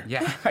good here.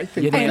 Yeah. I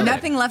think You I nailed have it.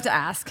 nothing left to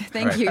ask.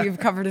 Thank you. You've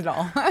covered it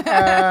all.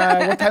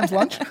 what time's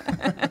lunch?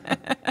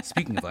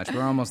 Speaking of lunch,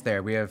 we're almost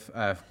there. We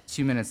have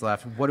 2 minutes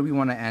left. What do we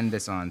want to end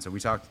this on? So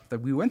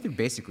we went through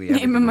basically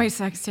everything. Name of my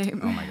sex tape.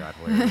 Oh my God,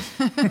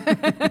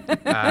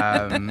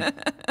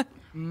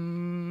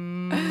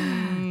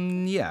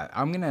 yeah,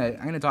 I'm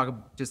gonna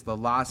talk just the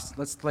last.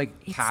 Let's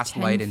like cast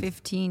light into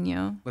 15,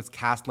 yo. Let's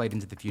cast light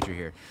into the future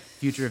here.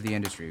 Future of the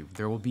industry.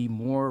 There will be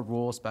more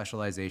role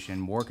specialization,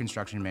 more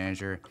construction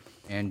manager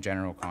and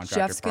general contractor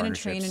Jeff's going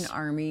to partnerships. train an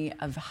army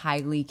of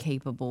highly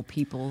capable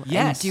people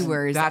Yes, and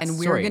doers, that's- and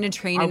we're sorry. going to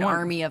train I an want-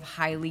 army of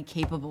highly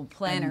capable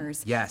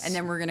planners. Yes. And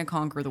then we're going to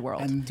conquer the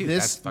world. And Dude,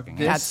 this, that's fucking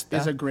this awesome.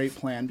 is a great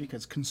plan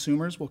because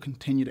consumers will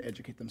continue to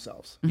educate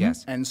themselves.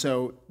 Yes. And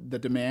so the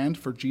demand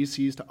for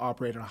GCs to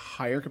operate at a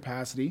higher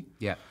capacity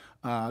Yeah.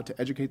 to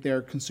educate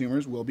their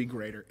consumers will be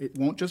greater. It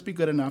won't just be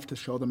good enough to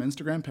show them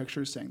Instagram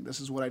pictures saying, this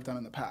is what I've done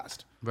in the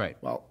past. Right.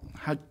 Well,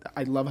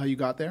 I love how you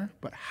got there,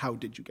 but how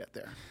did you get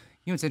there?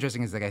 You know what's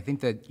interesting is like I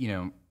think that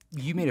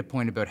you made a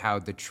point about how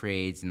the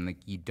trades and like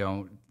you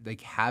don't like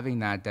having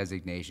that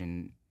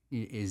designation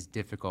is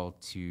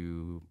difficult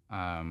to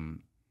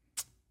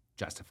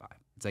justify.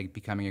 It's like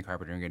becoming a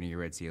carpenter and getting your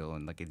red seal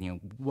and like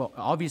well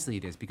obviously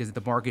it is because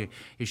the market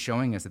is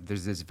showing us that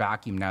there's this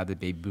vacuum now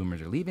that baby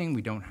boomers are leaving.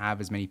 We don't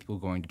have as many people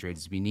going to trades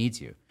as we need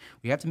to.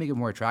 We have to make it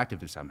more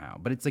attractive somehow.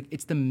 But it's like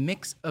it's the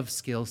mix of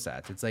skill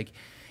sets. It's like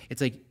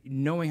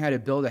knowing how to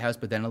build a house,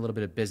 but then a little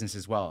bit of business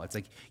as well. It's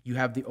like you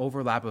have the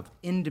overlap of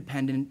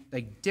independent,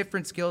 like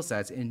different skill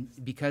sets, and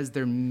because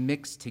they're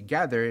mixed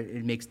together,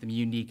 it makes them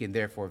unique and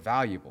therefore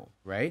valuable,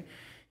 right?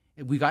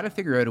 We got to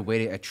figure out a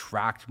way to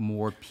attract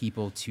more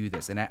people to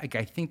this, and I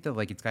think that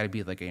like it's got to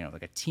be like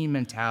like a team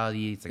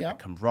mentality. It's like that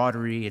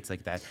camaraderie. It's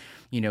like that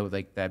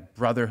like that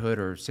brotherhood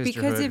or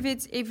sisterhood.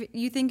 Because if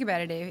you think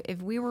about it,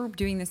 if we were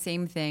doing the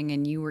same thing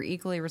and you were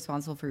equally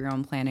responsible for your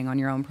own planning on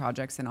your own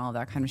projects and all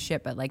that kind of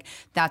shit, but like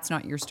that's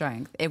not your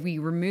strength. If we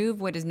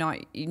remove what is not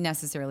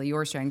necessarily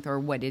your strength or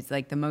what is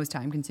like the most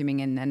time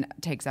consuming and then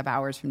takes up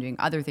hours from doing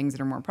other things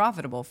that are more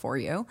profitable for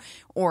you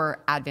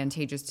or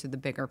advantageous to the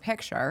bigger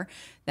picture,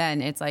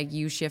 then it's like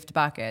you shift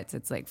buckets.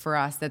 It's like for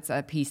us, that's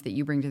a piece that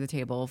you bring to the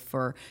table.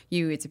 For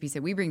you, it's a piece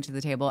that we bring to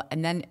the table.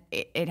 And then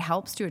it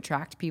helps to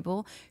attract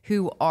people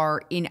who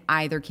are in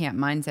either camp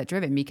mindset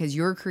driven because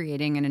you're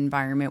creating an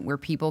environment where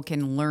people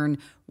can learn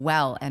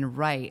well and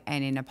right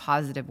and in a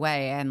positive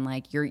way. And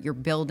like you're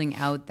building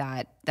out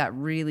that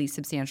really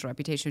substantial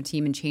reputation of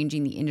team and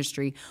changing the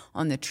industry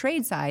on the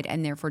trade side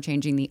and therefore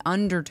changing the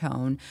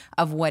undertone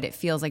of what it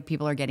feels like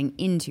people are getting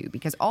into.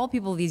 Because all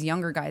people, these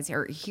younger guys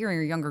are hearing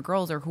or younger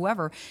girls or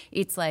whoever,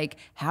 it's like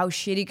how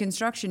shitty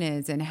construction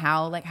is and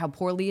how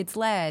poorly it's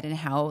led and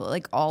how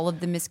like all of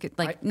the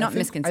misconceptions.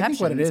 I think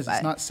what it is, but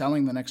it's not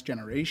selling the next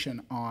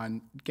generation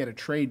on get a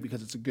trade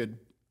because it's a good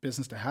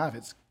business to have.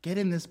 It's get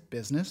in this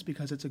business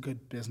because it's a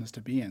good business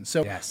to be in.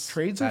 So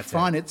trades are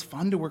fun. It's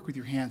fun to work with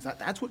your hands.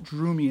 That's what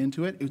drew me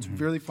into it. It's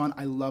really fun.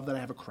 I love that I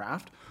have a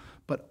craft.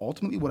 But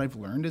ultimately what I've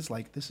learned is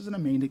like this is an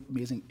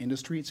amazing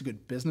industry. It's a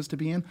good business to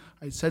be in.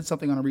 I said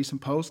something on a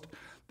recent post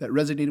that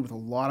resonated with a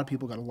lot of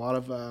people, got a lot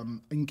of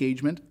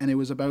engagement. And it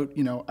was about,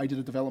 I did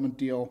a development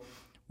deal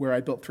where I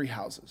built 3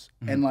 houses.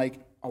 And like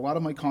a lot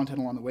of my content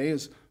along the way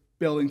is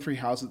building 3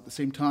 houses at the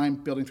same time,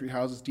 building 3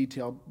 houses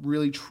detailed,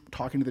 really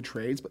talking to the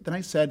trades. But then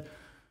I said,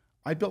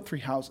 I built 3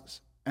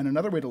 houses. And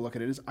another way to look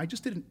at it is I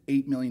just did an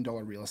 $8 million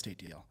real estate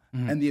deal.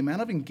 And the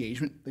amount of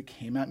engagement that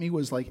came at me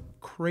was like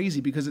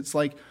crazy, because it's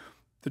like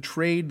the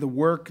trade, the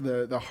work,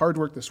 the hard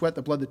work, the sweat,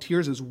 the blood, the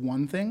tears is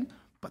one thing,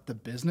 but the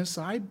business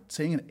side,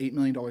 saying an $8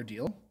 million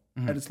deal,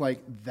 and it's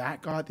like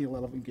that got the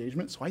level of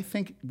engagement. So I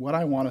think what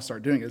I want to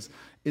start doing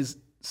is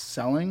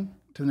selling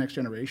to the next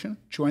generation,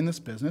 join this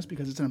business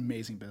because it's an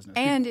amazing business.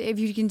 And if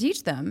you can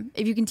teach them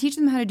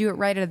how to do it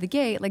right out of the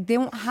gate, like they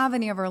won't have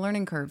any of our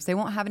learning curves. They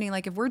won't have any,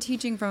 like if we're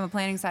teaching from a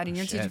planning side and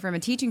you're teaching from a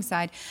teaching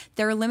side,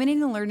 they're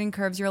eliminating the learning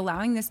curves. You're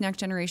allowing this next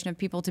generation of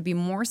people to be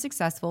more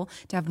successful,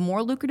 to have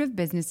more lucrative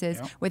businesses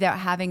without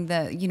having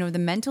the, you know, the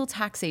mental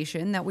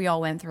taxation that we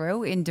all went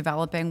through in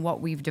developing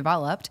what we've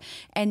developed.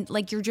 And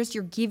like you're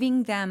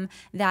giving them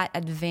that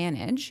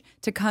advantage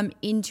to come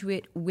into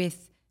it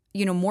with,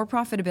 you know, more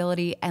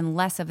profitability and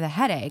less of the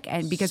headache,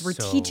 and because we're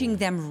teaching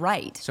them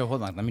right. So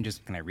hold on,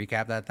 can I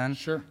recap that then?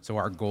 Sure. So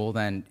our goal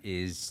then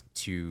is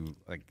to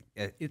like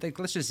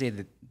let's just say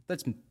that,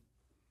 let's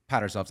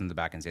pat ourselves in the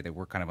back and say that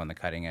we're kind of on the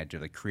cutting edge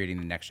of like creating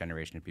the next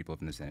generation of people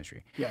in this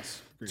industry.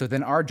 Yes. Agreed. So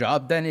then our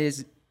job then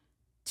is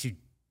to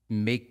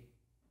make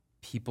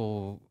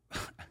people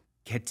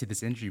get to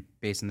this industry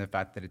based on the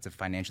fact that it's a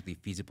financially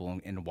feasible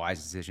and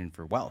wise decision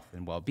for wealth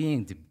and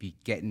well-being to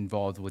get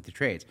involved with the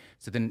trades.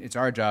 So then it's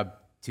our job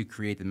to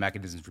create the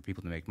mechanisms for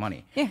people to make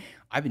money. Yeah.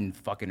 I've been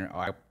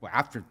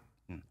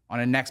on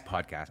a next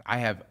podcast, I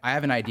have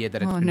an idea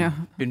that it's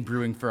been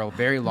brewing for a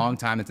very long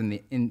time. It's in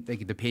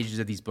the pages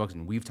of these books,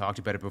 and we've talked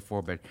about it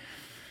before, but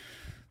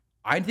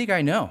I think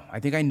I know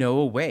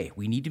a way.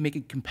 We need to make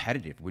it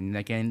competitive.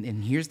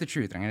 And here's the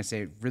truth. I'm going to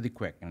say it really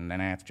quick, and then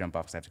I have to jump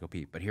off because I have to go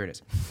pee, but here it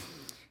is.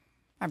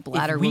 Our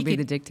bladder will be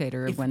the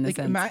dictator of when this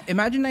ends.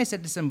 Imagine I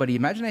said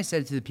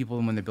to the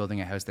people when they're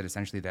building a house that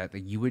essentially that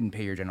like, you wouldn't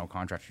pay your general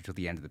contractor till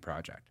the end of the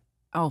project.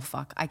 Oh,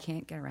 fuck. I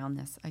can't get around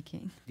this. I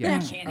can't. Yeah. I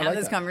can't have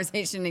this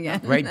conversation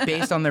again. Right?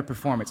 Based on their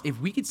performance. If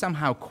we could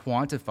somehow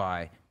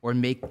quantify or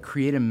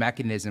create a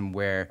mechanism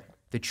where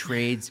the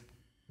trades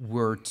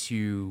were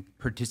to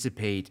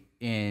participate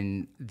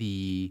in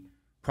the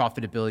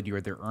profitability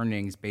or their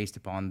earnings based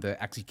upon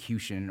the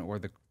execution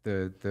or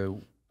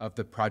of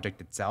the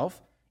project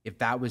itself, if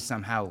that was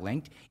somehow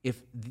linked,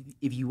 if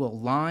you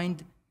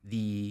aligned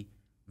the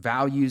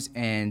values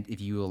and if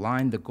you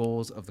align the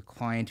goals of the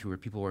client who are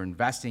people who are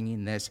investing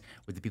in this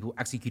with the people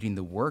executing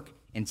the work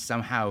and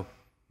somehow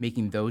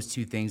making those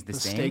two things the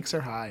same. The stakes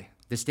are high.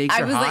 The stakes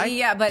are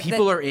high. But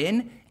people are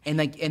in. And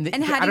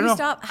how do you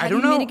stop? How do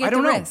you mitigate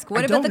the risk?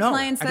 What about the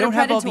clients that are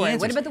predatory?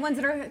 What about the ones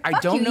that are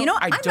fuck you? You know,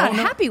 I'm not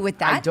happy with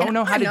that. I don't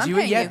know how to do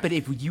it yet, but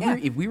if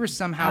we were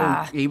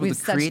somehow able to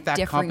create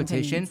that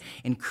competition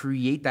and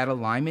create that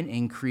alignment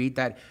and create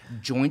that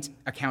joint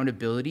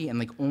accountability, and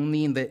like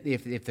only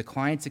if the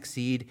clients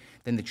succeed,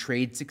 then the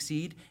trades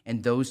succeed,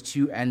 and those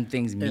two end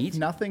things meet. If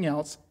nothing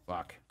else,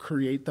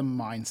 create the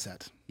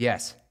mindset.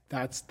 Yes.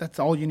 That's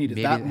all you need is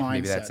that mindset.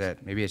 Maybe that's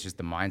it. Maybe it's just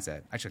the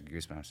mindset. Actually,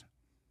 goosebumps.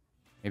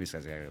 Maybe it's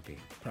because I gotta go pee.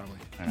 Probably.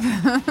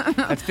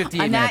 That's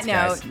 58 minutes,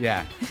 guys.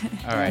 Yeah.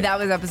 All right. That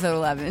was episode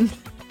 11.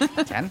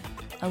 10?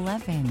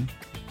 11.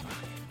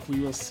 We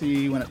will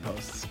see when it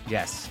posts.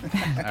 Yes.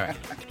 All right.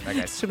 Bye,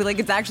 guys. Should be like,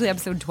 it's actually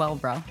episode 12,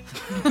 bro. All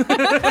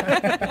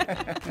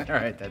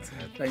right. That's it.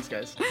 Thanks,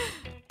 guys.